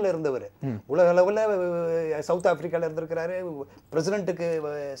பொசிஷன்ல இருந்தவர். உலக அளவுல சவுத் ஆப்பிரிக்கால இருந்திருக்கிறாரு, பிரசிடென்ட்டுக்கு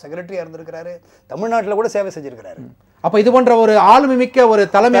செக்ரட்டரியா இருந்திருக்கிறாரு, தமிழ்நாட்டில் கூட சேவை செஞ்சிருக்கிறாரு. அப்ப இது போன்ற ஒரு ஆளுமை மிக்க ஒரு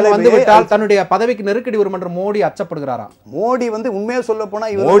தலைமை வந்து விட்டால் தன்னுடைய பதவிக்கு நெருக்கடி வரும் என்று மோடி அச்சப்படுகிறாரா? மோடி வந்து உண்மையா சொல்ல போனா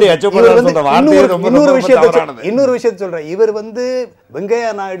இன்னொரு விஷயத்தை சொல்றேன். இவர் வந்து வெங்கையா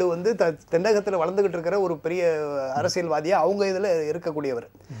நாயுடு வந்து தென்னகத்துல வளர்ந்துகிட்டு இருக்கிற ஒரு பெரிய அரசியல்வாதியா அவங்க இதுல இருக்கக்கூடியவர்.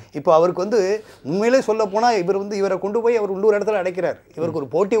 இப்போ அவருக்கு வந்து உண்மையிலே சொல்ல போனா இவர் வந்து இவரை கொண்டு போய் அவர் உள்ளூர் இடத்துல அடைக்கிறார். இவருக்கு ஒரு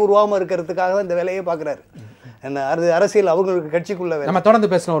போட்டி உருவாம இருக்கிறதுக்காக தான் இந்த வேலையை பார்க்கிறாரு. என்ன அரசியல் அவங்களுக்கு கட்சிக்குள்ள. நம்ம தொடர்ந்து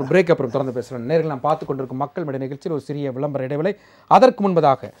பேசலாம், ஒரு பிரேக் அப்புறம் தொடர்ந்து பேசலாம். நேரில் நாம் பார்த்து கொண்டிருக்கும் மக்கள் மேடை நிகழ்ச்சியில் ஒரு சிறிய விளம்பர இடைவேளை. அதற்கு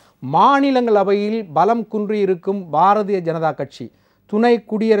முன்பதாக மாநிலங்களவையில் பலம் குன்றி இருக்கும் பாரதிய ஜனதா கட்சி துணை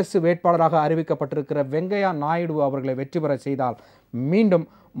குடியரசு வேட்பாளராக அறிவிக்கப்பட்டிருக்கிற வெங்கையா நாயுடு அவர்களை வெற்றி பெற செய்தால் மீண்டும்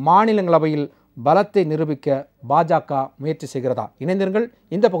மாநிலங்களவையில் பலத்தை நிரூபிக்க பாஜக முயற்சி செய்கிறதா? இணைந்திருங்கள்.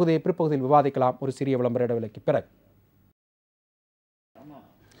 இந்த பகுதியை பிற்பகுதியில் விவாதிக்கலாம் ஒரு சிறிய விளம்பர இடைவேளைக்கு பிறகு.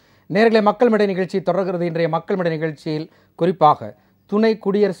 நேர்களை மக்கள் மேடை நிகழ்ச்சி தொடர்கிறது. இன்றைய மக்கள் மேடை நிகழ்ச்சியில் குறிப்பாக துணை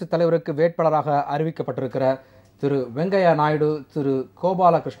குடியரசுத் தலைவருக்கு வேட்பாளராக அறிவிக்கப்பட்டிருக்கிற திரு வெங்கையா நாயுடு, திரு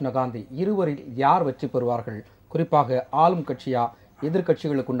கோபாலகிருஷ்ண காந்தி இருவரில் யார் வெற்றி பெறுவார்கள்? குறிப்பாக ஆளும் கட்சியா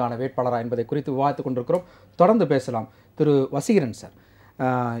எதிர்கட்சிகளுக்கு உண்டான வேட்பாளரா என்பதை குறித்து விவாதித்துக் கொண்டிருக்கிறோம். தொடர்ந்து பேசலாம். திரு வசீகரன் சார்,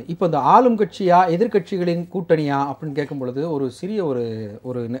 இப்போ இந்த ஆளும் கட்சியா எதிர்கட்சிகளின் கூட்டணியா அப்படின்னு கேட்கும் பொழுது ஒரு சிறிய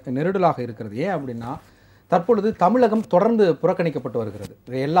ஒரு நெருடலாக இருக்கிறது. ஏன் அப்படின்னா, தற்பொழுது தமிழகம் தொடர்ந்து புறக்கணிக்கப்பட்டு வருகிறது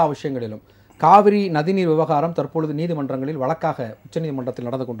எல்லா விஷயங்களிலும். காவிரி நதிநீர் விவகாரம் தற்பொழுது நீதிமன்றங்களில் வழக்காக உச்சநீதிமன்றத்தில்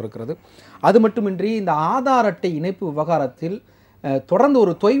நடந்து கொண்டிருக்கிறது. அது மட்டுமின்றி இந்த ஆதார் அட்டை இணைப்பு விவகாரத்தில் தொடர்ந்து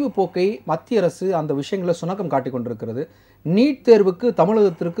ஒரு தொய்வு போக்கை மத்திய அரசு அந்த விஷயங்களை சுணக்கம் காட்டிக் கொண்டிருக்கிறது. நீட் தேர்வுக்கு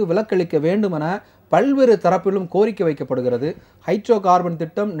தமிழகத்திற்கு விலக்களிக்க வேண்டும் என பல்வேறு தரப்பிலும் கோரிக்கை வைக்கப்படுகிறது. ஹைட்ரோ கார்பன்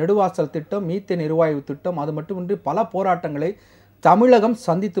திட்டம், நெடுவாசல் திட்டம், மீத்தேன் எரிவாயு திட்டம், அது மட்டுமின்றி பல போராட்டங்களை தமிழகம்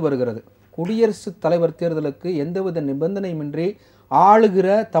சந்தித்து வருகிறது. குடியரசுத் தலைவர் தேர்தலுக்கு எந்தவித நிபந்தனையுமின்றி ஆளுகிற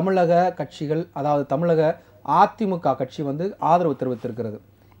தமிழக கட்சிகள், அதாவது தமிழக அதிமுக கட்சி வந்து ஆதரவு தெரிவித்திருக்கிறது.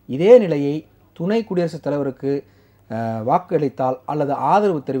 இதே நிலையை துணை குடியரசுத் தலைவருக்கு வாக்களித்தால் அல்லது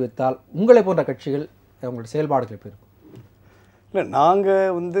ஆதரவு தெரிவித்தால் உங்களை போன்ற கட்சிகள் உங்களுடைய செயல்பாடுகள் எப்படி இருக்கும்? இல்லை,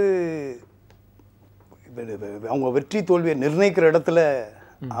 நாங்கள் வந்து அவங்க வெற்றி தோல்வியை நிர்ணயிக்கிற இடத்துல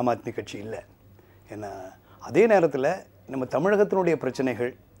ஆம் ஆத்மி கட்சி இல்லை. ஏன்னா அதே நேரத்தில் நம்ம தமிழகத்தினுடைய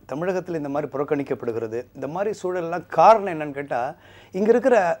பிரச்சனைகள், தமிழகத்தில் இந்த மாதிரி புறக்கணிக்கப்படுகிறது, இந்த மாதிரி சூழல்லாம் காரணம் என்னன்னு கேட்டால், இங்கே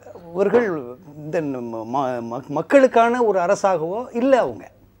இருக்கிறவர்கள் இந்த மக்களுக்கான ஒரு அரசாகவோ இல்லை,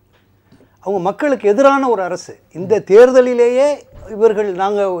 அவங்க மக்களுக்கு எதிரான ஒரு அரசு. இந்த தேர்தலிலேயே இவர்கள்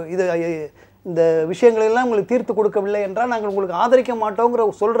நாங்கள் இந்த விஷயங்களெல்லாம் உங்களுக்கு தீர்த்து கொடுக்கவில்லை என்றால் நாங்கள் உங்களுக்கு ஆதரிக்க மாட்டோங்கிற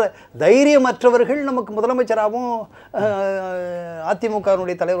சொல்கிற தைரியமற்றவர்கள் நமக்கு முதலமைச்சராகவும்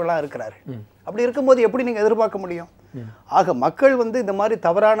அதிமுகவினுடைய தலைவர்களாக இருக்கிறார்கள். அப்படி இருக்கும்போது எப்படி நீங்கள் எதிர்பார்க்க முடியும்? ஆக மக்கள் வந்து இந்த மாதிரி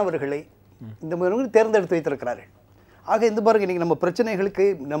தவறானவர்களை இந்த மாதிரி தேர்ந்தெடுத்து வைத்திருக்கிறார்கள். ஆக இந்த பாருங்க, இன்றைக்கி நம்ம பிரச்சனைகளுக்கு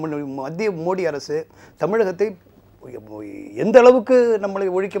நம்ம மத்திய மோடி அரசு தமிழகத்தை எந்த அளவுக்கு நம்மளை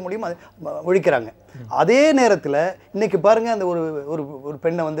ஒழிக்க முடியுமோ ஒழிக்கிறாங்க. அதே நேரத்தில் இன்னைக்கு பாருங்க, அந்த ஒரு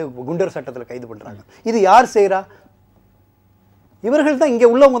பெண்ணை வந்து குண்டர் சட்டத்தில் கைது பண்ணுறாங்க. இது யார் செய்கிறா? இவர்கள் தான்,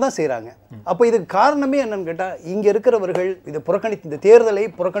 இங்கே உள்ளவங்க தான் செய்கிறாங்க. அப்போ இதுக்கு காரணமே என்னன்னு கேட்டால், இங்கே இருக்கிறவர்கள் இதை இந்த தேர்தலை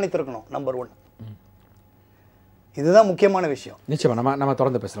புறக்கணித்திருக்கணும். நம்பர் 1, இதுதான் முக்கியமான விஷயம். நிச்சயமா நம்ம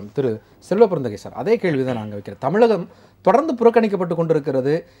தொடர்ந்து பேசலாம். திரு செல்வ பிறந்தகை சார், அதே கேள்வி தான் நாங்கள் வைக்கிறோம். தமிழகம் தொடர்ந்து புறக்கணிக்கப்பட்டு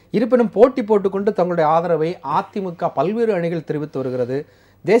கொண்டிருக்கிறது. இருப்பினும் போட்டி போட்டுக்கொண்டு தங்களுடைய ஆதரவை அதிமுக பல்வேறு அணிகள் தெரிவித்து வருகிறது.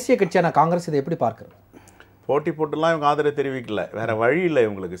 தேசிய கட்சியான காங்கிரஸ் இதை எப்படி பார்க்கிறது? போட்டி போட்டுலாம் இவங்க ஆதரவு தெரிவிக்கல, வேற வழி இல்லை.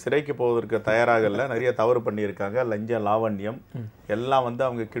 இவங்களுக்கு சிறைக்கு போவதற்கு தயாராக இல்லை. நிறைய தவறு பண்ணியிருக்காங்க. லஞ்சம், லாவண்யம் எல்லாம் வந்து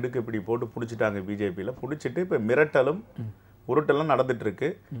அவங்க கிடுக்கு இப்படி போட்டு பிடிச்சிட்டாங்க. பிஜேபியில் பிடிச்சிட்டு இப்போ மிரட்டலும் உருட்டெல்லாம் நடந்துட்டு இருக்கு.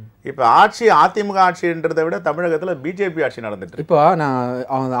 இப்போ ஆட்சி அதிமுக ஆட்சின்றதை விட தமிழகத்தில் பிஜேபி ஆட்சி நடந்துட்டு இருக்கு. இப்போ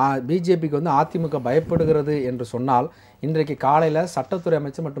நான் பிஜேபிக்கு வந்து அதிமுக பயப்படுகிறது என்று சொன்னால், இன்றைக்கு காலையில் சட்டத்துறை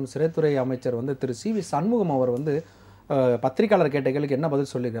அமைச்சர் மற்றும் சிறைத்துறை அமைச்சர் வந்து திரு சி.வி. சண்முகம் அவர் வந்து பத்திரிகையாளர் கேட்ட கேள்விக்கு என்ன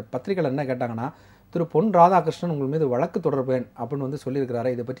பதில் சொல்லியிருக்கார்? பத்திரிகையாளர் என்ன கேட்டாங்கன்னா, திரு பொன் ராதாகிருஷ்ணன் உங்கள் மீது வழக்கு தொடர்பேன் அப்படின்னு வந்து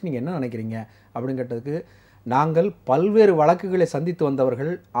சொல்லியிருக்கிறாரு, இதை பற்றி நீங்கள் என்ன நினைக்கிறீங்க அப்படின்னு கேட்டதுக்கு, நாங்கள் பல்வேறு வழக்குகளை சந்தித்து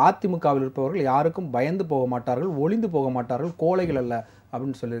வந்தவர்கள், அதிமுகவில் இருப்பவர்கள் யாருக்கும் பயந்து போக மாட்டார்கள், ஒளிந்து போக மாட்டார்கள், கோழைகள் அல்ல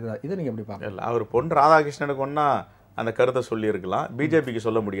அப்படின்னு சொல்லியிருக்கிறார். இதை நீங்க எப்படி பார்க்கலாம்? இல்லை, அவர் பொன் ராதாகிருஷ்ணனுக்கு ஒன்றா அந்த கருத்தை சொல்லியிருக்கலாம், பிஜேபிக்கு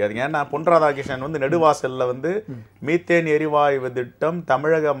சொல்ல முடியாது. ஏன்னா பொன் ராதாகிருஷ்ணன் வந்து நெடுவாசல்ல வந்து மீத்தேன் எரிவாயு திட்டம்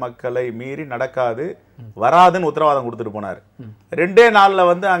தமிழக மக்களை மீறி நடக்காது, வராதுன்னு உத்தரவாதம் கொடுத்துட்டு போனார். 2 நாள்ல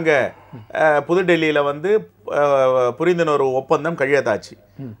வந்து அங்க புதுடெல்லியில வந்து புரிந்துணர்வு ஒப்பந்தம் கையெழுத்தாச்சு.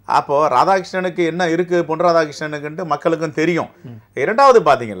 அப்போ ராதாகிருஷ்ணனுக்கு என்ன இருக்கு பொன் ராதாகிருஷ்ணனுக்கு மக்களுக்கும் தெரியும். இரண்டாவது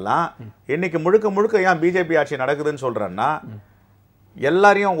பாத்தீங்கன்னா இன்னைக்கு முழுக்க முழுக்க ஏன் பிஜேபி ஆட்சி நடக்குதுன்னு சொல்றேன்னா,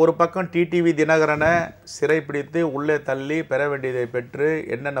 எல்லாரையும் ஒரு பக்கம் டிடிவி தினகரனை சிறைப்பிடித்து உள்ளே தள்ளி பெற வேண்டியதை பெற்று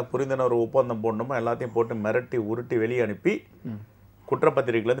என்னென்ன புரிந்துணர்வு ஒப்பந்தம் போடணுமோ எல்லாத்தையும் போட்டு மிரட்டி உருட்டி வெளியே அனுப்பி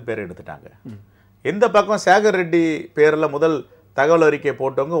குற்றப்பத்திரிகையிலேருந்து பேர் எடுத்துட்டாங்க. இந்த பக்கம் சேகர் ரெட்டி பேரில் முதல் தகவல் அறிக்கை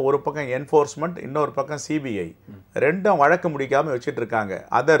போட்டவங்க ஒரு பக்கம் என்ஃபோர்ஸ்மெண்ட், இன்னொரு பக்கம் சிபிஐ, ரெண்டும் வழக்கு முடிக்காமல் வச்சுட்டு இருக்காங்க.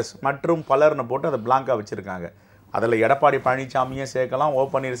 அதர்ஸ் மற்றும் பலர்னு போட்டு அதை பிளாங்கா வச்சிருக்காங்க. அதில் எடப்பாடி பழனிசாமியும் சேர்க்கலாம், ஓ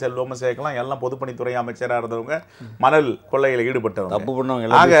பன்னீர்செல்வமும் சேர்க்கலாம், எல்லாம் பொதுப்பணித்துறை அமைச்சராக இருந்தவங்க, மணல் கொள்ளையில்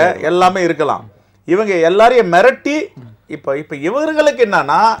ஈடுபட்டவங்க, ஆக எல்லாமே இருக்கலாம். இவங்க எல்லாரையும் மிரட்டி இப்ப இவர்களுக்கு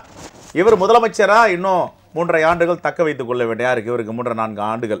என்னன்னா, இவர் முதலமைச்சரா இன்னும் 3.5 ஆண்டுகள் தக்க வைத்துக் கொள்ள வேண்டிய யாருக்கு? இவருக்கு 3-4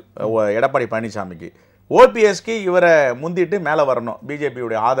 ஆண்டுகள் எடப்பாடி பழனிசாமிக்கு. ஓபிஎஸ்க்கு இவரை முந்திட்டு மேலே வரணும்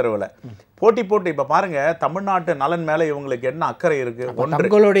பிஜேபியுடைய ஆதரவில் போட்டி போட்டு. இப்ப பாருங்க, தமிழ்நாட்டு நலன் மேல இவங்களுக்கு என்ன அக்கறை இருக்கு?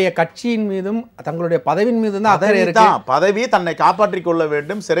 தங்களுடைய கட்சியின் மீதும் தங்களுடைய பதவியின் மீதும் தான் அக்கறை இருக்கு. பதவி தன்னை காப்பாற்றிக் கொள்ள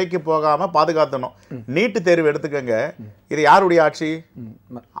வேண்டும், சிறைக்கு போகாம பாதுகாத்தணும். நீட்டு தேர்வு எடுத்துக்கங்க, இது யாருடைய ஆட்சி?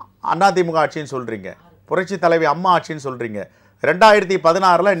 அதிமுக ஆட்சின்னு சொல்றீங்க, புரட்சி தலைவி அம்மா ஆட்சின்னு சொல்றீங்க.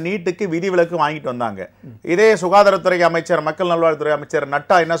 2016 நீட்டுக்கு விதிவிலக்கு வாங்கிட்டு வந்தாங்க. இதே சுகாதாரத்துறை அமைச்சர், மக்கள் நல்வாழ்வுத்துறை அமைச்சர்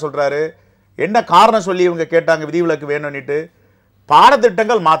நட்டா என்ன சொல்றாரு? என்ன காரணம் சொல்லி இவங்க கேட்டாங்க விதிவிலக்கு வேணும்னுட்டு?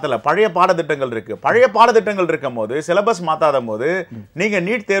 பாடத்திட்டங்கள் மாத்தல, பழைய பாடத்திட்டங்கள் இருக்கு. பழைய பாடத்திட்டங்கள் இருக்கும் போது, சிலபஸ் மாத்தாத போது நீங்க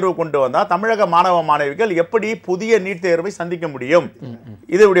நீட் தேர்வு கொண்டு வந்தா தமிழக மாணவ மாணவிகள் எப்படி புதிய நீட் தேர்வை சந்திக்க முடியும்?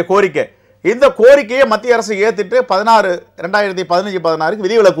 இதனுடைய கோரிக்கை. இந்த கோரிக்கையை மத்திய அரசு ஏத்துட்டு 2015-16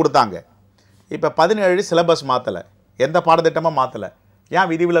 விதிவிலக்கு கொடுத்தாங்க. இப்ப 17 சிலபஸ் மாத்தல, எந்த பாடத்திட்டமும் மாத்தல. ஏன்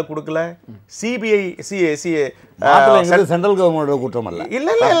விதிவிலக்கு கொடுக்கல? சிபிஐ சென்ட்ரல் கவர்மெண்ட் குற்றம் அல்ல.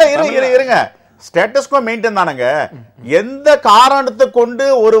 இல்ல இருங்க, ஸ்டேட்டஸ் கோ மெயின்டைன் தானங்க. எந்த காரணத்தை கொண்டு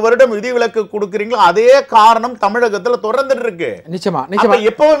ஒரு வருடம் விதிவிலக்கு கொடுக்கறீங்களோ அதே காரணம் தமிழகத்துல தொடர்ந்துட்டு இருக்கு. நிச்சயமா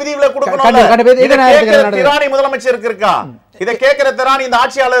எப்பவும் விதிவிலக்கு கொடுக்கணும். திராணி முதலமைச்சருக்கு இருக்கா? இதை கேட்கிற திராணி இந்த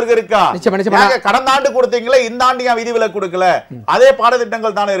ஆட்சியாளருக்கு இருக்கா? கடந்த ஆண்டு கொடுத்தீங்களே, இந்த ஆண்டு ஏன் விதிவிலக்கு கொடுக்கல? அதே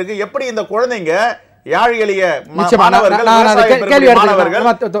பாடத்திட்டங்கள் தானே இருக்கு. எப்படி இந்த குழந்தைங்க ஏழை எளிய மாணவர்கள்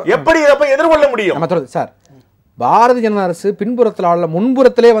எப்படி எதிர்கொள்ள முடியும்? சார், பாரதிய ஜனதா அரசு பின்புறத்தில் ஆளல,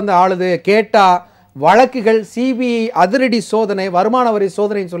 முன்புறத்திலே வந்து ஆளுது. கேட்டா வழக்குகள், சிபிஐ அதிரடி சோதனை, வருமான வரி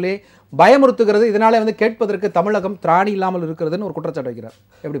சோதனைன்னு சொல்லி பயமுறுத்துகிறது. இதனால வந்து கேட்பதற்கு தமிழகம் திராணி இல்லாமல் இருக்கிறதுன்னு ஒரு குற்றச்சாட்டு வைக்கிறார்.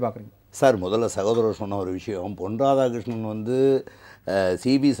 எப்படி பார்க்குறீங்க சார்? முதல்ல சகோதரர் சொன்ன ஒரு விஷயம், பொன் ராதாகிருஷ்ணன் வந்து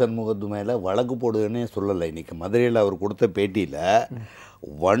சிபி சண்முகத்து மேலே வழக்கு போடுதுன்னே சொல்லலை. இன்றைக்கி மதுரையில் அவர் கொடுத்த பேட்டியில்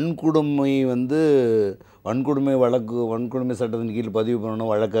வன்கொடுமை வன்கொடுமை சட்டத்தின் கீழ் பதிவு பண்ணணும்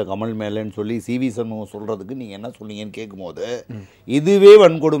வழக்க கமல் மேலேன்னு சொல்லி சிவி சண்முகம் சொல்கிறதுக்கு நீங்கள் என்ன சொன்னீங்கன்னு கேட்கும்போது இதுவே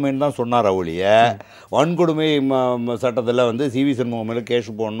வன்கொடுமைன்னு தான் சொன்னார். அவளிய வன்கொடுமை சட்டத்தில் வந்து சிவி சண்முகம் மேலே கேஸ்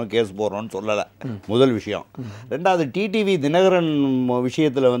போடுறோன்னு சொல்லலை. முதல் விஷயம். ரெண்டாவது, டிடிவி தினகரன்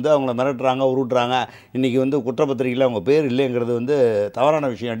விஷயத்தில் வந்து அவங்கள மிரட்டுறாங்க, உருட்டுறாங்க. இன்றைக்கி வந்து குற்றப்பத்திரிகையில் அவங்க பேர் இல்லைங்கிறது வந்து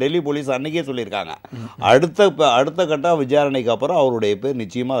தவறான விஷயம். டெல்லி போலீஸ் அன்றைக்கே சொல்லியிருக்காங்க. அடுத்த கட்ட விசாரணைக்கு அப்புறம் அவருடைய பேர்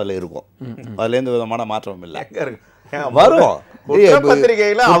நிச்சயமாக அதில் இருக்கும். அதில் எந்த விதமான மாற்றம் இல்லை. வரும் நிச்சயமாக குற்றப்பத்திரிகை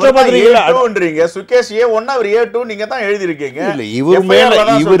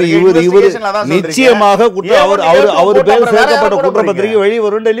வெளி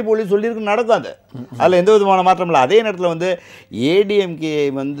வரும். டெல்லி போலீஸ் சொல்லியிருக்கு, நடக்காது. அதுல எந்த விதமான மாற்றம் இல்லை. அதே நேரத்தில் வந்து ஏடிஎம்கே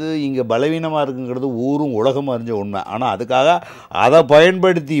வந்து இங்க பலவீனமா இருக்குங்கிறது ஊரும் உலகமும் அறிஞ்ச உண்மை. ஆனா அதுக்காக அதை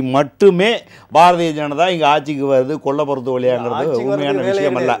பயன்படுத்தி மட்டுமே பாரதிய ஜனதா இங்க ஆட்சிக்கு வருது, கொல்லப்புறத்து வழியாங்கிறது உண்மையான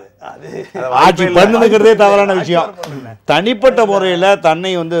விஷயம் அல்ல. ஆட்சி பண்ணுங்கிறதே தவறான விஷயம். தனிப்பட்ட முறையில்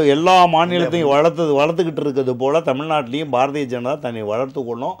தன்னை வந்து எல்லா மாநிலத்தையும் வளர்த்துக்கிட்டு இருக்கிறது போல தமிழ்நாட்டிலையும் பாரதிய ஜனதா தன்னை வளர்த்து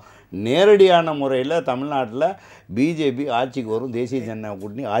கொள்ளும். நேரடியான முறையில் தமிழ்நாட்டில் பிஜேபி ஆட்சிக்கு வரும், தேசிய ஜனநாயக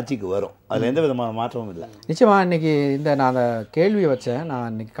கூட்டணி ஆட்சிக்கு வரும். அதில் எந்த விதமான மாற்றமும் இல்லை. நிச்சயமாக இன்றைக்கி நான் அந்த கேள்வியை வச்சேன். நான்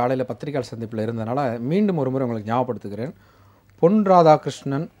இன்றைக்கி காலையில் பத்திரிகையாளர் சந்திப்பில் இருந்ததுனால மீண்டும் ஒரு முறை உங்களுக்கு ஞாபகப்படுத்துகிறேன். பொன்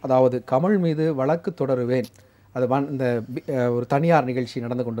ராதாகிருஷ்ணன், அதாவது கமல் மீது வழக்கு தொடருவேன், அது இந்த ஒரு தனியார் நிகழ்ச்சி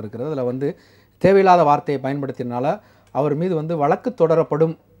நடந்து கொண்டு இருக்கிறது. அதில் வந்து தேவையில்லாத வார்த்தையை பயன்படுத்தினால அவர் மீது வந்து வழக்கு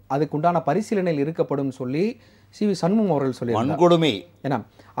தொடரப்படும், அதுக்குண்டான பரிசீலனையில் இருக்கப்படும் சொல்லி சிவி சண்முகம் அவர்கள் சொல்லி வன்கொடுமை. ஏன்னா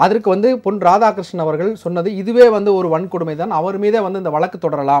அதற்கு வந்து பொன் ராதாகிருஷ்ணன் அவர்கள் சொன்னது இதுவே வந்து ஒரு வன்கொடுமை தான், அவர் மீதே வந்து இந்த வழக்கு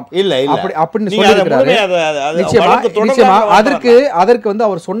தொடரலாம் அப்படின்னு சொல்லியிருக்கிறாரு. நிச்சயமா அதற்கு வந்து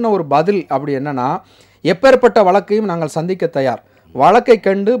அவர் சொன்ன ஒரு பதில் அப்படி என்னன்னா, எப்பேற்பட்ட வழக்கையும் நாங்கள் சந்திக்க தயார், வழக்கை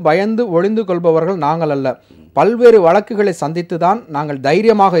கண்டு பயந்து ஒளிந்து கொள்பவர்கள் நாங்கள் அல்ல, பல்வேறு வழக்குகளை சந்தித்து தான் நாங்கள்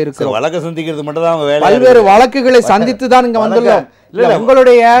தைரியமாக இருக்கிறோம். வழக்கு சந்திக்கிறது மட்டும் தான் அவங்க வேலை. பல்வேறு வழக்குகளை சந்தித்து தான் இங்க வந்துள்ளோம்.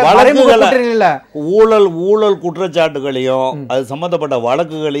 உங்களுடைய ஊழல் குற்றச்சாட்டுகளையும் அது சம்பந்தப்பட்ட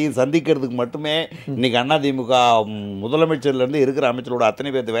வழக்குகளையும் சந்திக்கிறதுக்கு மட்டுமே இன்னைக்கு அதிமுக முதலமைச்சர்ல இருந்து இருக்கிற அமைச்சரோட அத்தனை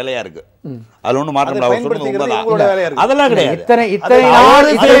பேருக்கு வேலையா இருக்கு. அதுல ஒண்ணு மாற்றம் அதெல்லாம் கிடையாது.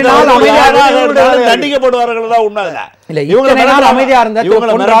 தண்டிக்கப்படுவார்கள் தான் உண்மை. அமைதியா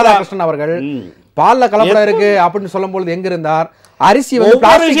இருந்த ராதாகிருஷ்ணன் அவர்கள் பால்ல கலப்படம் இருக்கு அப்படின்னு சொல்லும் பொழுது எங்க இருந்தார்? அரிசி வந்து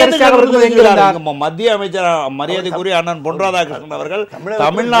மத்திய அமைச்சர் மரியாதைக்குரிய அண்ணன் பொன் ராதாகிருஷ்ணன் அவர்கள்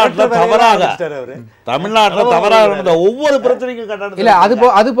தமிழ்நாட்டில் தவறாக இருந்த ஒவ்வொரு பிரச்சனைக்கும் இல்ல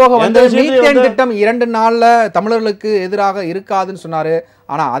அது போக வந்து மீத்தேன் திட்டம் 2 நாள்ல தமிழர்களுக்கு எதிராக இருக்காதுன்னு சொன்னாரு.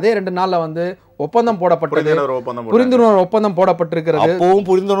 ஆனா அதே 2 நாள்ல வந்து ஒப்பந்தம் போடப்பட்டது, புரிந்துணர்வு ஒப்பந்தம் போடப்பட்டிருக்கிறது. அப்பவும்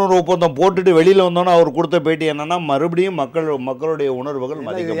புரிந்துணர்வு ஒப்பந்தம் போட்டுட்டு வெளியில வந்தோன்னு அவர் கொடுத்த பேட்டி என்னன்னா, மறுபடியும் மக்களுடைய உணர்வுகள்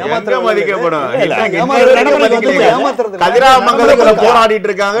போராடிட்டு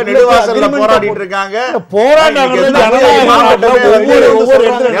இருக்காங்க, நெடுவாசல்ல போராடிட்டு இருக்காங்க. போராட்டம்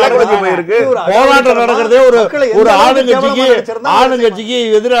நடக்கிறதே ஒரு ஆளுங்கட்சிக்கு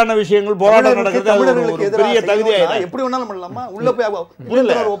எதிரான விஷயங்கள் போராட்டம் நடக்கிறது பெரிய தகுதியா எப்படி வேணாலும் பண்ணலாமா? உள்ள போய்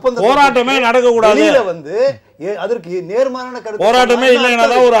போராட்டமே நடக்க வந்து அதற்கு நேர்மாறான கருத்து போராட்டமே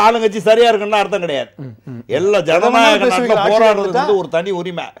இல்லைன்னா ஒரு ஆளுங்கட்சி சரியா இருக்குன்னு அர்த்தம் கிடையாது. எல்லா ஜனநாயக நாட்டுல போராடுறது ஒரு தனி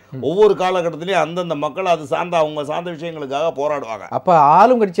உரிமை. ஒவ்வொரு காலகட்டத்திலயும் அந்தந்த மக்கள் அது சார்ந்த அவங்க சார்ந்த விஷயங்களுக்காக போராடுவாங்க. அப்ப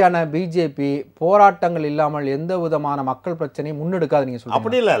ஆளுங்கட்சியான பிஜேபி போராட்டங்கள் இல்லாமல் எந்த விதமான மக்கள் பிரச்சனையும் முன்னெடுக்காது நீங்க சொல்லுங்க.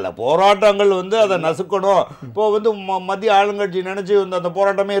 அப்படி இல்ல போராட்டங்கள் வந்து அதை நசுக்கணும். இப்போ வந்து மத்திய ஆளுங்கட்சி நினைச்சு அந்த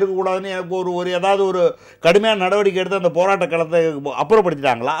போராட்டமே இருக்கக்கூடாதுன்னு எனக்கு ஒரு ஏதாவது ஒரு கடுமையான நடவடிக்கை எடுத்து அந்த போராட்ட களத்தை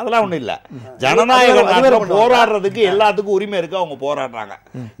அப்புறப்படுத்திட்டாங்களா? அதெல்லாம் ஒண்ணும் இல்ல. ஜனநாயக நாட்டுல போராடுறதுக்கு எல்லாத்துக்கும் உரிமை இருக்கு. அவங்க போராடுறாங்க,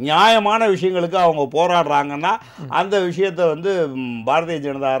 நியாயமான விஷயங்களுக்கு அவங்க போராடுறாங்கன்னா அந்த விஷயத்தை வந்து பாரதிய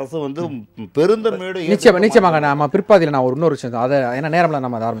ஜனதா அரசு வந்து பெருந்தன்மையோடு நிச்சயமாக நம்ம பிற்பாதியில் நான் இன்னொரு விஷயம் அதை ஏன்னா நேரம்ல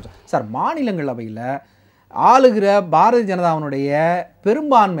நம்ம அதை ஆரம்பிச்சோம் சார். மாநிலங்களவையில் ஆளுகிற பாரதிய ஜனதாவினுடைய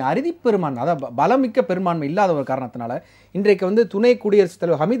பெரும்பான்மை அறுதிப்பெரும்பான்மை அதாவது பலமிக்க பெரும்பான்மை இல்லாத ஒரு காரணத்தினால இன்றைக்கு வந்து துணை குடியரசுத்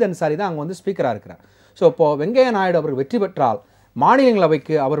தலைவர் ஹமீத் அன்சாரி தான் அங்கே வந்து ஸ்பீக்கராக இருக்கிறார். ஸோ இப்போ வெங்கையா நாயுடு அவர்கள் வெற்றி பெற்றால்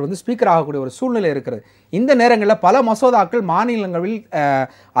மாநிலங்களவைக்கு அவர் வந்து ஸ்பீக்கர் ஆகக்கூடிய ஒரு சூழ்நிலை இருக்கிறது. இந்த நேரங்களில் பல மசோதாக்கள் மாநிலங்களில்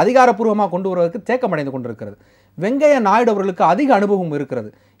அதிகாரப்பூர்வமாக கொண்டு வருவதற்கு தேக்கமடைந்து கொண்டிருக்கிறது. வெங்கையா நாயுடு அவர்களுக்கு அதிக அனுபவம் இருக்கிறது.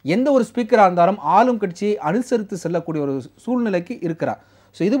 எந்த ஒரு ஸ்பீக்கராக இருந்தாலும் ஆளும் கட்சியை அனுசரித்து செல்லக்கூடிய ஒரு சூழ்நிலைக்கு இருக்கிறார்.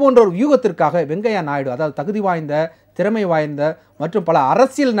 ஸோ இது போன்ற ஒரு வியூகத்திற்காக வெங்கையா நாயுடு அதாவது தகுதி வாய்ந்த, திறமை வாய்ந்த மற்றும் பல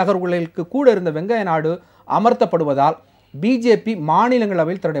அரசியல் நகர்வுகளுக்கு கூட இருந்த வெங்கையா நாயுடு அமர்த்தப்படுவதால் பிஜேபி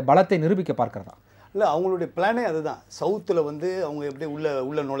மாநிலங்களவையில் தன்னுடைய பலத்தை நிரூபிக்க பார்க்கிறதா? இல்லை, அவங்களுடைய பிளானே அதுதான். சவுத்தில் வந்து அவங்க எப்படி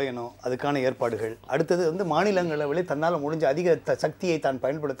உள்ள நுழையணும், அதுக்கான ஏற்பாடுகள். அடுத்தது வந்து மாநிலங்களவையில் தன்னால் முடிஞ்ச அதிக சக்தியை தான்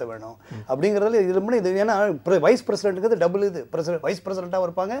பயன்படுத்த வேணும் அப்படிங்கிறதுல இது ஏன்னா வைஸ் பிரசிடென்ட்டுங்கிறது டபுள் இது வைஸ் பிரசிடென்ட்டாக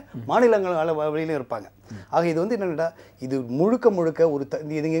இருப்பாங்க, மாநிலங்களவையிலும் இருப்பாங்க. ஆக இது வந்து என்னென்னா இது முழுக்க ஒரு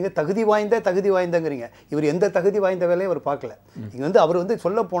இது எங்கே தகுதி வாய்ந்தங்கிறீங்க. இவர் எந்த தகுதி வாய்ந்த வேலையும் அவர் பார்க்கல. இங்கே வந்து அவர் வந்து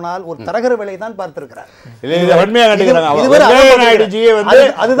சொல்ல போனால் ஒரு தரகர வேலையை தான் பார்த்திருக்கிறார்.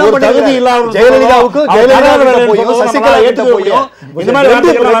 அதுதான்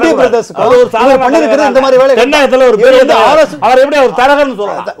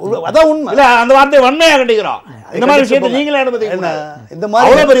இந்த மாதிரி விஷயத்தை நீங்களே அனுமதிக்கணும். இந்த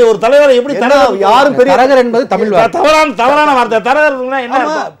மாதிரி பெரிய ஒரு தலைவர் எப்படி யாரும் பெரிய தரகர் என்பது தமிழ் தவறான வார்த்தை. தரகர்னா என்ன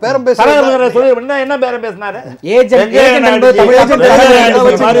பேரம் பேச என்ன பேரம் பேசினாரு?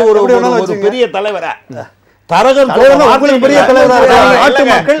 ஒரு பெரிய தலைவரா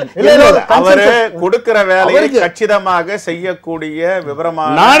கொடுக்கிற வேலையை கச்சிதமாக செய்யக்கூடிய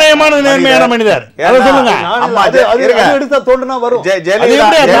விவரமான நாணயமான நேர்மையான மனிதர்.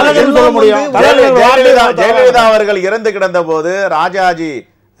 ஜெயலலிதா அவர்கள் இறந்து கிடந்த போது ராஜாஜி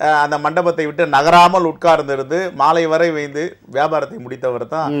அந்த மண்டபத்தை விட்டு நகராமல் உட்கார்ந்திருந்து மாலை வரை வைந்து வியாபாரத்தை முடித்தவர்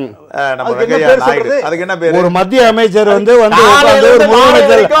தான் நம்ம வெங்கையா நாயுடு. அதுக்கு என்ன பேரு? ஒரு மத்திய அமைச்சர் வந்து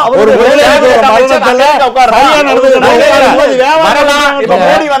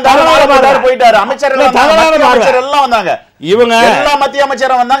போயிட்டாரு. அமைச்சர் எல்லாம் வந்தாங்க, இவங்க எல்லா மத்திய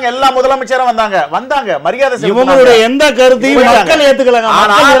அமைச்சரும் வந்தாங்க, எல்லா முதலமைச்சரும் வந்தாங்க மரியாதை. இவங்களுடைய எந்த கருத்தையும் மக்கள் ஏத்துக்கலாங்க.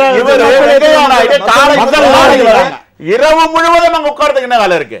 இரவு முழுவதும் அங்க உட்கார்றதுக்கு என்ன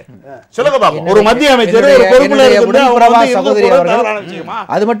வேலை இருக்கு சொல்லுங்க பாப்போம். ஒரு மத்திய அமைச்சர் சகோதரி அவர்கள்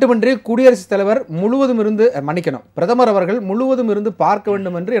அது மட்டுமின்றி குடியரசுத் தலைவர் முழுவதும் இருந்து மன்னிக்கணும், பிரதமர் அவர்கள் முழுவதும் இருந்து பார்க்க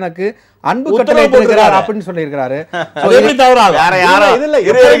வேண்டும் என்று எனக்கு அன்பு கட்டளை இருக்கிறார் அப்படின்னு சொல்லியிருக்கிறாரு.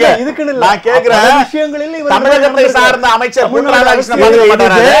 தமிழகத்தை சார்ந்த அமைச்சர்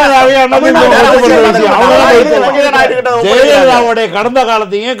கடந்த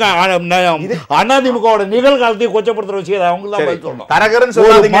காலத்தையும் அதிமுக நிகழ்காலத்தையும் கொச்சப்படுத்த ஒருத்தர் வச்சு அவங்க தான் பதில் சொல்லணும். தரகர்னு ஒரு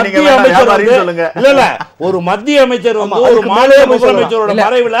சொல்லாதீங்க, நீங்க மத்திய வேணா அமைச்சர் வியாபாரின்னு வந்து சொல்லுங்க. இல்ல ஒரு மத்திய அமைச்சர் வந்து ஒரு மாநில முதலமைச்சரோட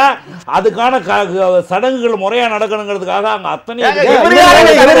மறைவுல அதுக்கான சடங்குகள் முறையா நடக்கணுங்கிறதுக்காக அங்க அத்தனை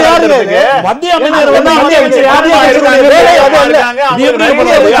மத்திய அமைச்சர் வந்து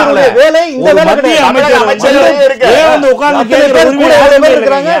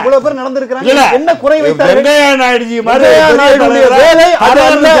வெங்கையா நாயுடுஜி மாதிரி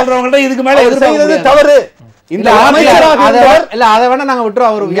சொல்றவங்கள்ட்ட இதுக்கு மேல எதிர்பார்க்க தவறு. இல்ல அத வேணா நாங்க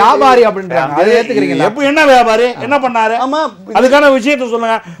விட்டுறோம். அவர் வியாபாரி அப்படின்றாங்க, அதை ஏத்துக்கிறீங்களா? எப்ப என்ன வியாபாரி என்ன பண்ணாரு? அதுக்கான விஷயத்தை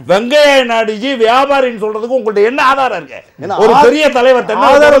சொல்லுங்க. வெங்கையா நாயுடுஜி வியாபாரின்னு சொல்றதுக்கு உங்கள்ட்ட என்ன ஆதாரம் இருக்கு? ஒரு பெரிய தலைவர்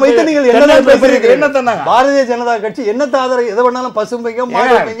ஆதாரம் வைத்து நீங்கள் என்ன பேசுறீங்க? என்ன தந்தாங்க பாரதிய ஜனதா கட்சி என்னத்த ஆதாரம்? எதை வேணாலும் பசும்பைங்க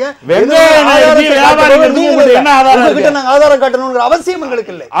மாடும்பைங்க. வெங்கையா நாயுடுஜி வியாபாரிங்கிறதுக்கு உங்களுக்கு என்ன ஆதாரம் இருக்கு? நாங்க ஆதாரம் காட்டணும்ங்கிற அவசியம்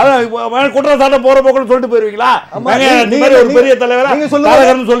எங்களுக்கு இல்லை. அதான் குற்றச்சாட்டு போற போக்குன்னு சொல்லிட்டு போயிருவீங்களா? ஒரு பெரிய தலைவர் நீங்க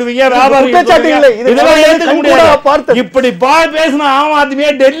சொல்லுவீங்க, வியாபாரி இதெல்லாம் ஏத்துக்க இப்படி பேசின ஆம்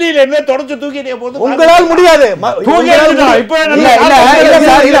ஆத்மியே டெல்லியில இருந்தே தொடச்சு தூக்கிட்டே போது உங்களால் முடியாது.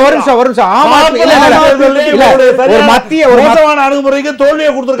 ஒரு மத்திய அணுகுமுறைக்கு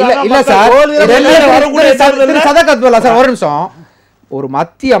தோல்வியை கொடுத்திருக்காங்க. இல்ல சார், ஒரு நிமிஷம். ஒரு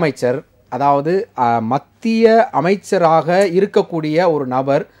மத்திய அமைச்சர், அதாவது மத்திய அமைச்சராக இருக்கக்கூடிய ஒரு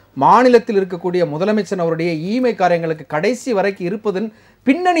நபர் மாநிலத்தில் இருக்கக்கூடிய முதலமைச்சர் அவருடைய ஈமை காரியங்களுக்கு கடைசி வரைக்கும் இருப்பதன்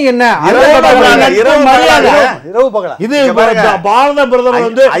பின்னணி என்ன? இது பாரத பிரதமர்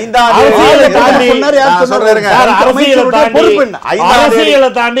வந்து அரசியலை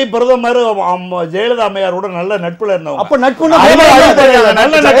தாண்டி பிரதமர் ஜெயலலிதா அம்மையாரோட நல்ல நட்புல இருந்தவங்க. அப்ப நட்பு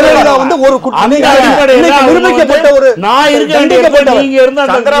நான் இருக்கேன்.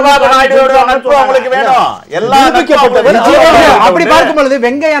 அப்படி பார்க்கும் பொழுது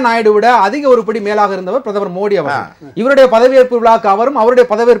வெங்கையா நாயுடு விட அதிக ஒரு படி மேலாக இருந்தவர் பிரதமர் மோடி அவர்கள். இவருடைய பதவியேற்பு விழாக்கு அவரும் அவருடைய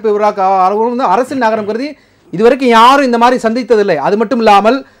பதவியேற்பு விழாக்கு அவரும் வந்து அரசியல் நகரம் கருதி இதுவரைக்கும் யாரும் இந்த மாதிரி சந்தித்ததில்லை. அது மட்டும்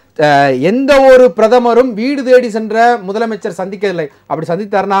இல்லாமல் எந்த ஒரு பிரதமரும் வீடு தேடி சென்ற முதலமைச்சர் சந்திக்கவில்லை. அப்படி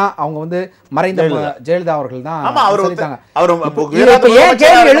சந்தித்தார்னா அவங்க வந்து மறைந்த ஜெயலலிதா அவர்கள் தான் சந்தித்தாங்க. ஏன்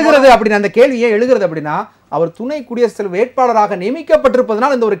கேள்வி எழுகிறது அப்படின்னா, அந்த கேள்வி ஏன் எழுகிறது அப்படின்னா, அவர் துணை குடியரசு வேட்பாளராக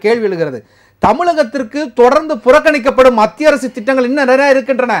நியமிக்கப்பட்டிருப்பதனால் இந்த ஒரு கேள்வி எழுகிறது. தமிழகத்திற்கு தொடர்ந்து புறக்கணிக்கப்படும் மத்திய அரசு திட்டங்கள் இன்னும் நிறைய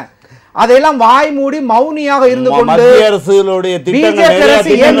இருக்கின்றன. அதையெல்லாம் வாய் மூடி மௌனியாக இருந்து கொண்டு மத்திய அரசுடைய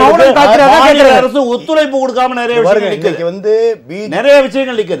அரசு ஒத்துழைப்பு கொடுக்காம நிறைய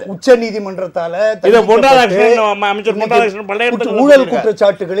விஷயங்கள் நிக்குது. உச்ச நீதிமன்றத்தால ஊழல்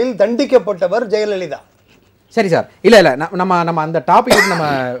குற்றச்சாட்டுகளில் தண்டிக்கப்பட்டவர் ஜெயலலிதா. சரி சார், இல்ல நம்ம அந்த டாபிக் நம்ம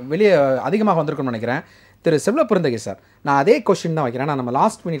வெளியே அதிகமாக வந்திருக்கோம்னு நினைக்கிறேன். திரு செல்வ பெருந்தகை சார், நான் அதே கொஸ்டின் தான் வைக்கிறேன். நான் நம்ம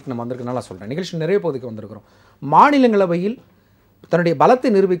லாஸ்ட் மினிட் நம்ம வந்திருக்கனால சொல்றேன். நிகழ்ச்சி நிறைய பகுதிக்கு வந்திருக்கிறோம். மாநிலங்களவையில் தன்னுடைய பலத்தை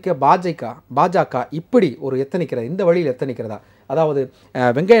நிரூபிக்க பாஜக இப்படி ஒரு எத்தனிக்கிறது, இந்த வழியில் எத்தனிக்கிறதா? அதாவது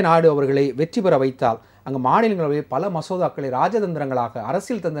வெங்கையா நாயுடு அவர்களை வெற்றி பெற வைத்தால் அங்கே மாநிலங்களவையில் பல மசோதாக்களை ராஜதந்திரங்களாக,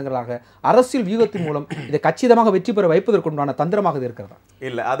 அரசியல் தந்திரங்களாக, அரசியல் வியூகத்தின் மூலம் இதை கச்சிதமாக வெற்றி பெற வைப்பதற்குண்டான தந்திரமாக இது இருக்கிறதா?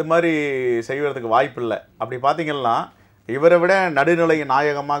 இல்லை, அது மாதிரி செய்வதற்கு வாய்ப்பு இல்லை. அப்படி பார்த்தீங்கன்னா இவரை விட நடுநிலை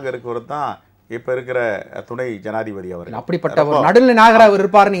நாயகமாக இருக்கிறது தான் இப்ப இருக்கிற துணை ஜனாதிபதி அவர்கள். அப்படிப்பட்ட ஒரு நடுநிலை நாயகரா அவர்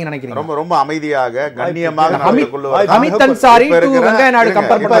இருப்பார் நீங்க நினைக்கிறீங்க? ரொம்ப ரொம்ப அமைதியாக கண்ணியமாக நடந்து கொள்வார். அமித் அன்சாரி டு வெங்கையா நாயுடு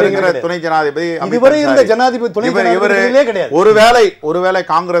கம்பேர் பண்ணுகிற துணை ஜனாதிபதி இதுவரை இந்த ஜனாதிபதி துணை ஜனாதிபதியே கிடையாது. ஒருவேளை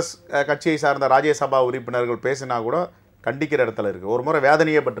காங்கிரஸ் கட்சியை சார்ந்த ராஜ்யசபா உறுப்பினர்கள் பேசினா கூட கண்டிக்கிற இடத்துல இருக்கு. ஒரு முறை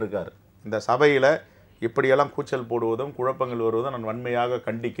வேதனையப்பட்டிருக்காரு. இந்த சபையில இப்படியெல்லாம் கூச்சல் போடுவதும் குழப்பங்கள் வருவதும் நான் வன்மையாக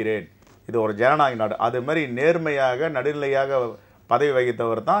கண்டிக்கிறேன். இது ஒரு ஜனநாயக நாடு. அது மாதிரி நேர்மையாக நடுநிலையாக பதவி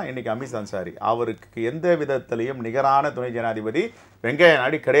வகித்தவர் தான் இன்னைக்கு அமித் அன்சாரி. அவருக்கு எந்த விதத்திலையும் நிகரான துணை ஜனாதிபதி வெங்கையா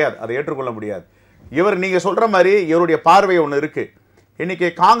நாயுடு கிடையாது. அதை ஏற்றுக்கொள்ள முடியாது. இவர் நீங்க சொல்ற மாதிரி இவருடைய பார்வை ஒன்று இருக்கு. இன்னைக்கு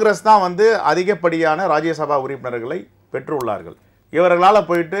காங்கிரஸ் தான் வந்து அதிகப்படியான ராஜ்யசபா உறுப்பினர்களை பெற்றுள்ளார்கள். இவர்களால்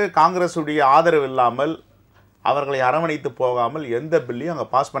போயிட்டு காங்கிரஸ் உடைய ஆதரவு இல்லாமல், அவர்களை அரவணைத்து போகாமல் எந்த பில்லையும் அங்கே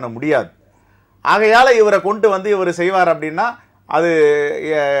பாஸ் பண்ண முடியாது. ஆகையால இவரை கொண்டு வந்து இவர் செய்வார் அப்படின்னா அது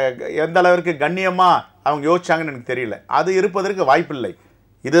எந்த அளவிற்கு கண்ணியமா அவங்க யோசிச்சாங்கன்னு எனக்கு தெரியல. அது இருப்பதற்கு வாய்ப்பில்லை.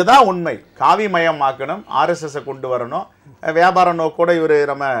 இதுதான் உண்மை. காவிமயமாக்கணும், RSS கொண்டு வரணும். வியாபார நோக்கோட இவர்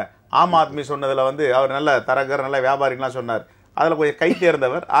நம்ம ஆம் ஆத்மி சொன்னதில் வந்து அவர் நல்ல தரகர், நல்ல வியாபாரிகள்லாம் சொன்னார். அதில் கொஞ்சம் கை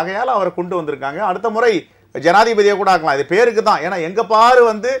தேர்ந்தவர். ஆகையால் அவரை கொண்டு வந்திருக்காங்க. அடுத்த முறை ஜனாதிபதியை கூட ஆக்கலாம். இது பேருக்கு தான். ஏன்னா எங்க பாரு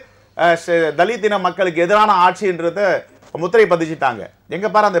வந்து தலித்தின மக்களுக்கு எதிரான ஆட்சின்றத முத்திரை பதிச்சுட்டாங்க. எங்க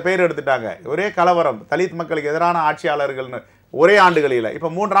பாரு அந்த பேர் எடுத்துட்டாங்க. ஒரே கலவரம், தலித் மக்களுக்கு எதிரான ஆட்சியாளர்கள்னு ஒரே ஆண்டுகளில். இப்போ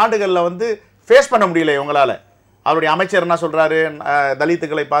 3 ஆண்டுகளில் வந்து ஃபேஸ் பண்ண முடியல இவங்களால. அவருடைய அமைச்சர் என்ன சொல்றாரு?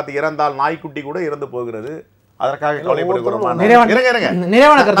 தலித்துகளை பார்த்து இறந்தால் நாய்க்குட்டி கூட இறந்து போகிறது, அதற்காக கவலைப்படுகிறோம்.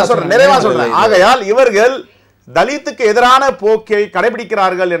 நிறைவா சொல்றேன். ஆகையால் இவர்கள் தலித்துக்கு எதிரான போக்கை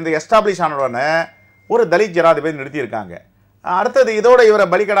கடைபிடிக்கிறார்கள் என்று எஸ்டாப்ளிஷ் ஆன ஒரு தலித் ஜனாதிபதி நிறுத்தி இருக்காங்க. அடுத்தது இதோட இவரை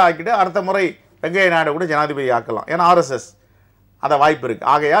பலிகடா ஆக்கிட்டு அடுத்த முறை வெங்கையா நாயுடு கூட ஜனாதிபதி ஆக்கலாம். ஏன்னா RSS அந்த வாய்ப்பு இருக்கு.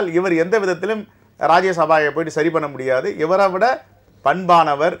 ஆகையால் இவர் எந்த விதத்திலும் ராஜ்யசபாவை போயிட்டு சரி பண்ண முடியாது. இவரை விட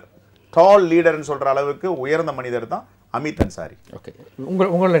பண்பானவர், டால் லீடர்னு சொல்ற அளவுக்கு உயர்ந்த மனிதர் தான் அமித் அன்சாரி. ஓகே,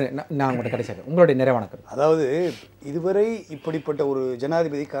 உங்களுடைய நான் உங்கள்கிட்ட கிடைச்சது உங்களுடைய நிறைவான கருத்து. அதாவது இதுவரை இப்படிப்பட்ட ஒரு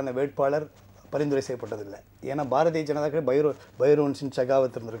ஜனாதிபதிக்கான வேட்பாளர் பரிந்துரை செய்யப்பட்டதில்லை. ஏன்னா பாரதிய ஜனதா கட்சி பைரோன் சிங்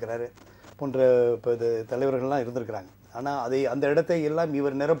சகாவத் இருந்திருக்கிறாரு, போன்ற தலைவர்கள்லாம் இருந்திருக்கிறாங்க. ஆனால் அந்த இடத்தை எல்லாம்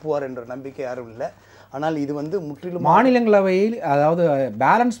இவர் நிரப்புவார் என்ற நம்பிக்கை யாரும் இல்லை. ஆனால் இது வந்து முற்றிலும் மாநிலங்களவையில் அதாவது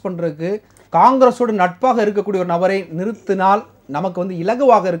பேலன்ஸ் பண்ணுறதுக்கு காங்கிரஸோடு நட்பாக இருக்கக்கூடிய ஒரு நபரை நிறுத்தினால் நமக்கு வந்து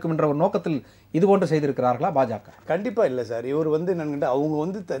இலகுவாக இருக்கும் என்ற ஒரு நோக்கத்தில் இது போன்று செய்திருக்கிறார்களா பாஜக? கண்டிப்பாக இல்லை சார். இவர் வந்து என்னென்ன அவங்க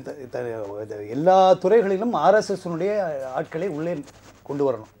வந்து எல்லா துறைகளிலும் RSS-னுடைய ஆட்களை உள்ளே கொண்டு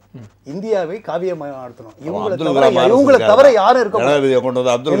வரணும், இந்தியாவை காவியமயமாக்கணும். இவங்களை தவிர யாரும் இருக்க.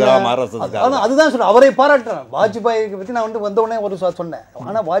 அதுதான் சொல்றேன், அவரை பாராட்டுறேன். வாஜ்பாயை பத்தி நான் வந்து வந்தவுடனே ஒரு சொன்னேன்.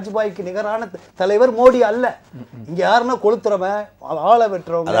 ஆனா வாஜ்பாய்க்கு நிகரான தலைவர் மோடி அல்ல. இங்க யாருன்னா கொளுத்துறவன், ஆள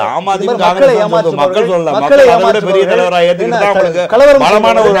வெட்டுறவங்க, மக்களை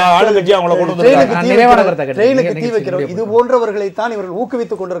ட்ரெயினுக்கு தீ வைக்கிறோம், இது போன்றவர்களைத்தான் இவர்கள்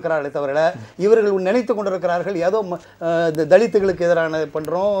ஊக்குவித்துக் கொண்டிருக்கிறார்களே தவிர இவர்கள் நினைத்துக் கொண்டிருக்கிறார்கள் ஏதோ தலித்துகளுக்கு எதிரான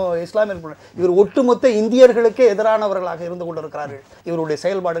பண்றோம், இஸ்லாமியர்கள், இவர் ஒட்டுமொத்த இந்தியர்களுக்கே எதிரானவர்களாக இருந்து கொண்டிருக்கிறார்கள். இவருடைய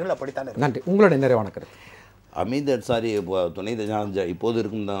செயல்பாடுகள் அப்படித்தான். நன்றி. உங்களுடைய நிறைவான கருத்து. அமித் அன்சாரி இப்போது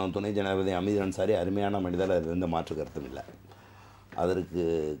இருக்கும் துணை ஜனாதிபதி அமித் அன்சாரி அருமையான மனிதர், அது எந்த மாற்று கருத்தும் இல்லை. அதற்கு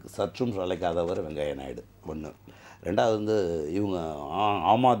சற்றும் சளைக்காதவர் வெங்கையா நாயுடு ஒன்று. ரெண்டாவது வந்து இவங்க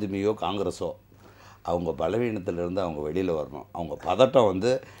ஆம் ஆத்மியோ காங்கிரஸோ அவங்க பலவீனத்திலிருந்து அவங்க வெளியில் வரணும். அவங்க பதட்டம் வந்து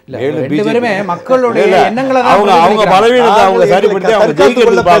மக்களுடைய அவங்க பலவீனத்தை அவங்க சரிப்படுத்தி அவங்க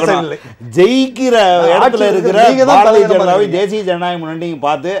ஜெயிக்கிறது பார்க்கணும். ஜெயிக்கிற இடத்துல இருக்கிற பாரதிய ஜனதாவை தேசிய ஜனநாயக முன்னணியும்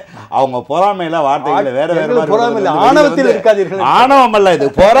பார்த்து அவங்க பொறாமையில வார்த்தைகளை வேற வேற ஆணவத்தில் இருக்காதீர்கள். ஆணவம் அல்ல,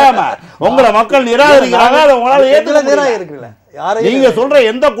 இது பொறாமை. உங்களை மக்கள் நிராகரிக்கிறாங்க, அதை உங்களால் ஏற்றுக்க இருக்குல்ல. நீங்க சொல்ற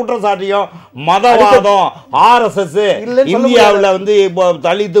எந்த குற்றச்சாட்டையும் மதவாதம், RSS, இந்தியாவில் வந்து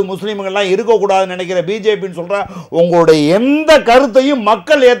தலித்து முஸ்லீம்கள்லாம் இருக்கக்கூடாதுன்னு நினைக்கிற பிஜேபின்னு சொல்ற உங்களுடைய எந்த கருத்தையும்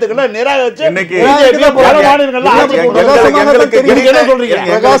மக்கள் ஏத்துக்கல, நிராகரிச்சு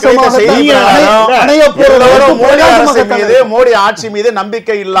மோடி ஆட்சி மீது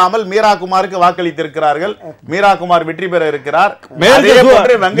நம்பிக்கை இல்லாமல் மீரா குமாருக்கு வாக்களித்திருக்கிறார்கள். மீரா குமார் வெற்றி பெற இருக்கிறார்.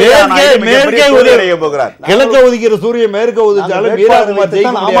 கிழக்க ஒதுக்கிற சூரியன் மேற்கு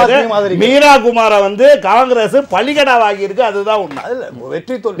மீரா குமார வந்து காங்கிரஸ் பலிகடாவாகி இருக்கு. அதுதான் உண்மை.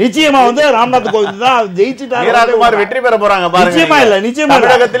 வெற்றி நிச்சயமா வந்து ராம்நாத் கோவிந்த் தான் ஜெயிச்சிட்டாரு. மீரா குமார் வெற்றி பெற போறாங்க. நிச்சயமா இல்ல, நிச்சயமா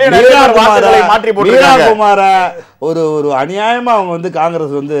மீரா குமார ஒரு அநியாயமா அவங்க வந்து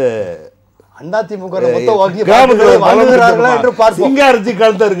காங்கிரஸ் வந்து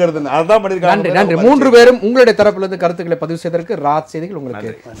மூன்று பேரும் உங்களுடைய தரப்பிலிருந்து கருத்துக்களை பதிவு செய்ததற்கு ராஜ் செய்திகள்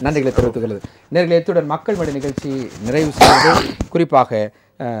உங்களுக்கு நன்றிகளை தெரிவித்துக் கொள்வது. நேர்களை எத்துடன் மக்கள் மேடை நிகழ்ச்சி நிறைவு செய்வது. குறிப்பாக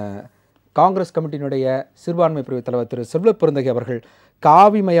காங்கிரஸ் கமிட்டியினுடைய சிறுபான்மை பிரிவு தலைவர் திரு செல்வ பெருந்தகை அவர்கள்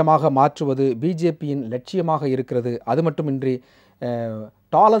காவிமயமாக மாற்றுவது பிஜேபியின் லட்சியமாக இருக்கிறது, அது மட்டுமின்றி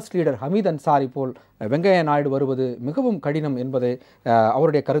டாலஸ்ட் லீடர் அமித் அன்சாரி போல் வெங்கையா நாயுடு வருவது மிகவும் கடினம் என்பதை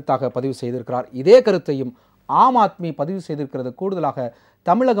அவருடைய கருத்தாக பதிவு செய்திருக்கிறார். இதே கருத்தையும் ஆம் ஆத்மி பதிவு செய்திருக்கிறது. கூடுதலாக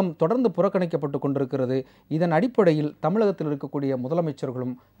தமிழகம் தொடர்ந்து புறக்கணிக்கப்பட்டு கொண்டிருக்கிறது. இதன் அடிப்படையில் தமிழகத்தில் இருக்கக்கூடிய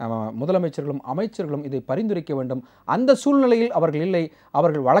முதலமைச்சர்களும் அமைச்சர்களும் இதை பரிந்துரைக்க வேண்டும். அந்த சூழ்நிலையில் அவர்கள் இல்லை.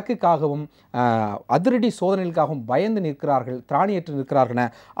 அவர்கள் வழக்குக்காகவும் அதிரடி சோதனைகளுக்காகவும் பயந்து நிற்கிறார்கள், திராணியற்று நிற்கிறார்கள் என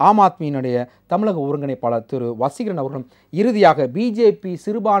ஆம் ஆத்மியினுடைய தமிழக ஒருங்கிணைப்பாளர் திரு வசீகரன் அவர்களும் இறுதியாக பிஜேபி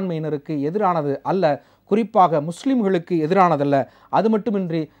சிறுபான்மையினருக்கு எதிரானது அல்ல, குறிப்பாக முஸ்லிம்களுக்கு எதிரானதல்ல, அது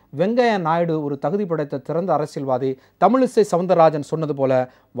மட்டுமின்றி வெங்கையா நாயுடு ஒரு தகுதி படைத்த திறந்த அரசியல்வாதி. தமிழிசை சவுந்தரராஜன் சொன்னது போல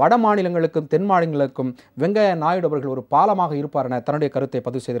வட மாநிலங்களுக்கும் தென் மாநிலங்களுக்கும் வெங்கையா நாயுடு அவர்கள் ஒரு பாலமாக இருப்பார் என தன்னுடைய கருத்தை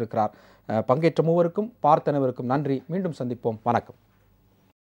பதிவு செய்திருக்கிறார். பங்கேற்ற மூவருக்கும் பார்த்தனவருக்கும் நன்றி. மீண்டும் சந்திப்போம். வணக்கம்.